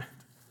environment.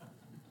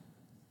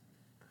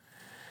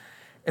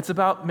 It's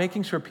about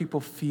making sure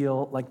people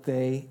feel like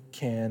they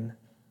can,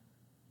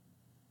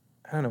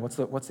 I don't know,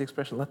 what's the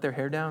expression? Let their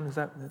hair down? Is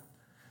that?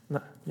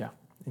 No, yeah,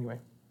 anyway.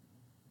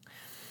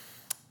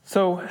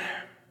 So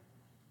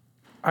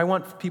I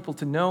want people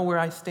to know where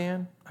I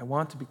stand. I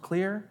want to be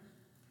clear.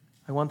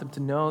 I want them to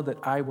know that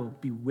I will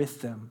be with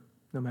them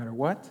no matter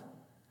what.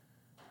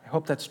 I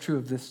hope that's true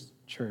of this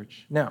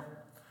church. Now,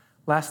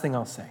 last thing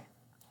I'll say.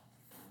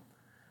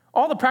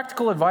 All the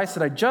practical advice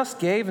that I just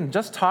gave and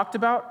just talked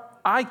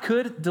about, I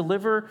could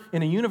deliver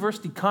in a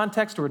university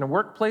context or in a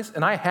workplace,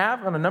 and I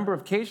have on a number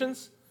of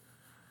occasions,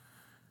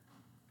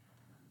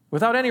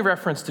 without any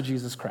reference to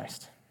Jesus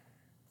Christ.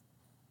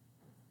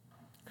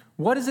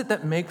 What is it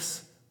that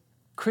makes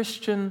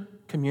Christian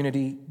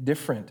community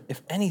different,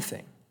 if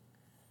anything?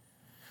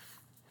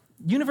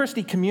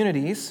 University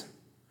communities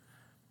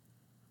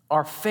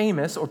are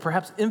famous, or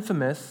perhaps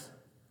infamous,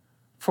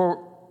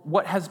 for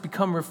what has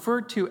become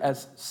referred to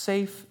as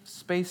safe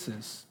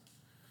spaces,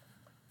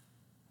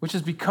 which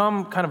has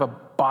become kind of a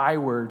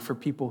byword for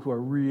people who are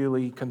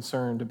really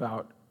concerned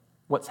about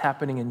what's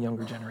happening in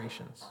younger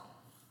generations.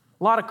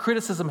 A lot of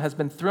criticism has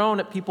been thrown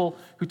at people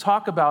who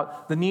talk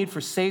about the need for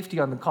safety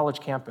on the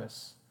college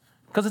campus,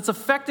 because it's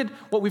affected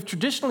what we've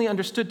traditionally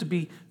understood to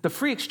be the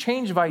free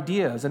exchange of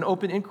ideas and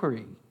open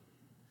inquiry.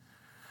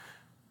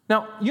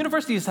 Now,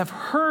 universities have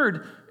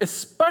heard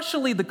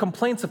especially the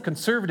complaints of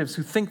conservatives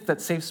who think that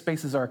safe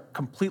spaces are a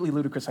completely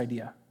ludicrous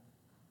idea.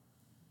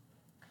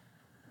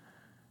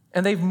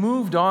 And they've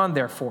moved on,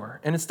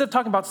 therefore. And instead of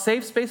talking about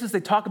safe spaces,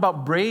 they talk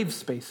about brave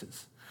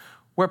spaces,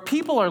 where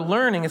people are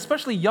learning,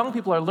 especially young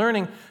people are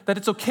learning, that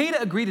it's okay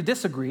to agree to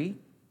disagree,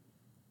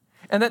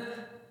 and that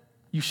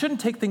you shouldn't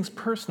take things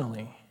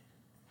personally.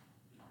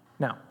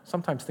 Now,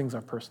 sometimes things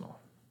are personal.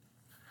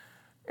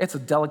 It's a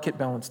delicate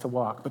balance to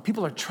walk, but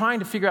people are trying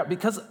to figure out,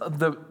 because of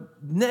the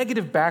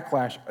negative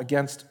backlash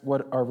against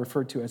what are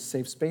referred to as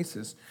safe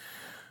spaces,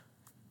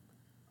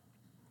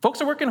 folks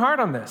are working hard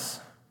on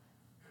this.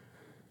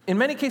 In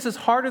many cases,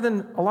 harder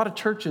than a lot of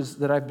churches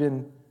that I've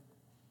been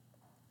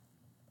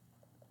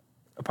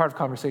a part of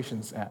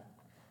conversations at.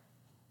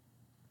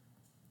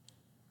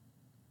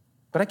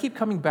 But I keep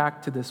coming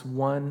back to this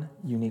one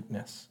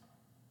uniqueness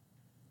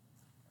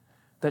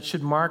that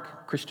should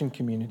mark Christian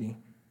community.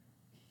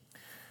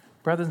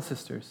 Brothers and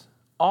sisters,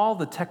 all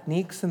the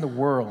techniques in the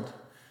world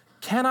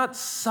cannot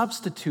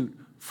substitute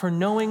for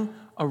knowing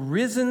a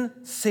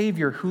risen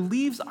Savior who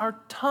leaves our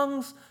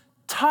tongues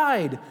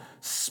tongue-tied,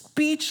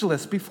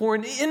 speechless before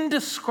an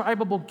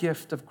indescribable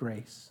gift of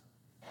grace.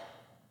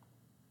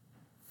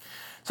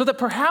 So that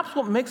perhaps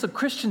what makes a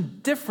Christian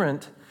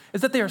different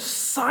is that they are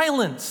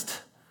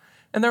silenced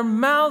and their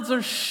mouths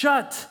are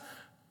shut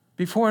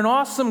before an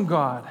awesome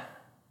God.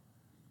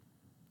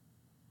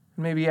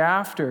 Maybe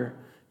after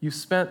you've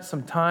spent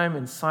some time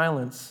in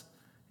silence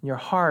and your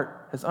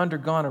heart has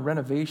undergone a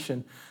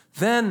renovation,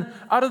 then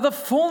out of the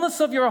fullness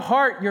of your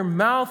heart, your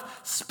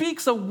mouth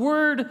speaks a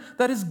word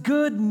that is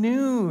good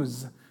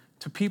news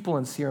to people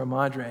in Sierra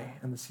Madre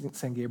and the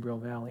San Gabriel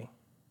Valley.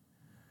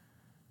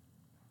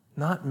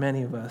 Not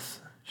many of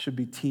us should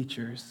be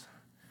teachers,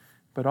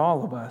 but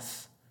all of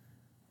us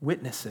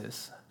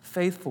witnesses,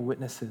 faithful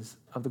witnesses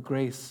of the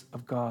grace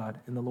of God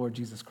in the Lord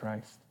Jesus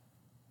Christ.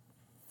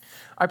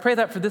 I pray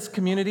that for this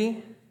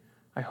community,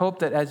 I hope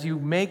that as you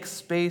make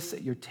space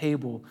at your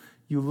table,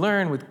 you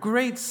learn with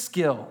great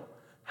skill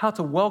how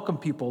to welcome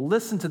people,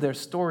 listen to their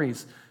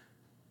stories,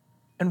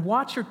 and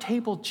watch your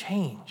table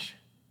change.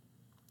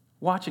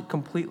 Watch it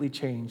completely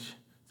change.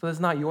 So it's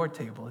not your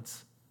table,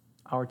 it's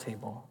our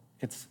table.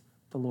 It's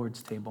the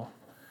Lord's table.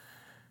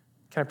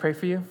 Can I pray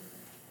for you?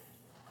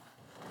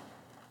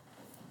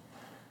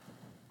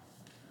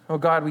 Oh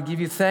God, we give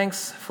you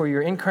thanks for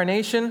your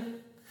incarnation.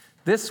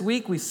 This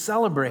week we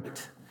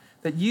celebrate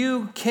that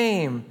you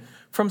came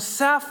from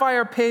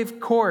sapphire-paved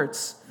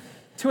courts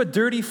to a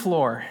dirty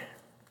floor,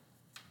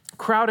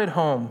 crowded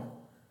home,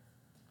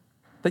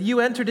 that you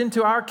entered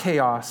into our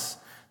chaos,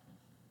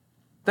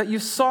 that you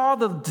saw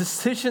the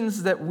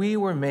decisions that we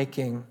were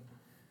making.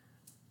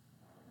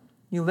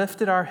 You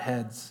lifted our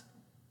heads,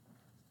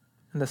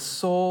 and the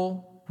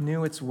soul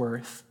knew its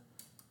worth.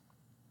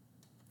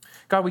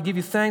 God, we give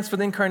you thanks for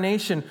the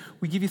incarnation.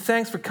 We give you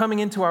thanks for coming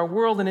into our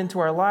world and into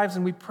our lives,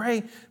 and we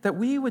pray that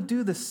we would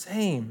do the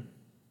same,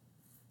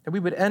 that we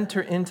would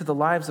enter into the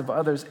lives of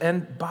others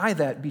and by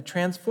that be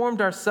transformed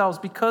ourselves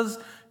because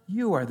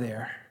you are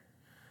there.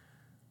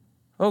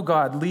 Oh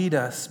God, lead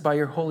us by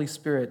your Holy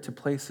Spirit to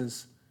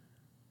places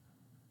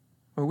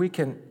where we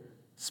can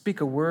speak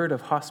a word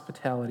of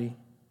hospitality.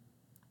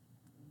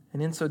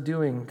 And in so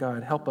doing,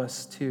 God, help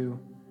us to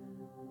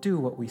do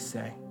what we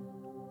say.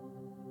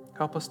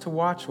 Help us to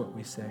watch what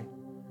we say.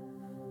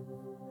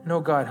 And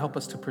oh God, help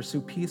us to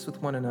pursue peace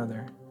with one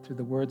another through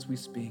the words we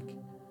speak.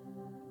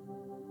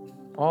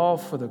 All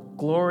for the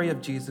glory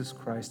of Jesus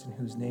Christ, in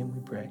whose name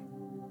we pray.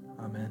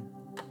 Amen.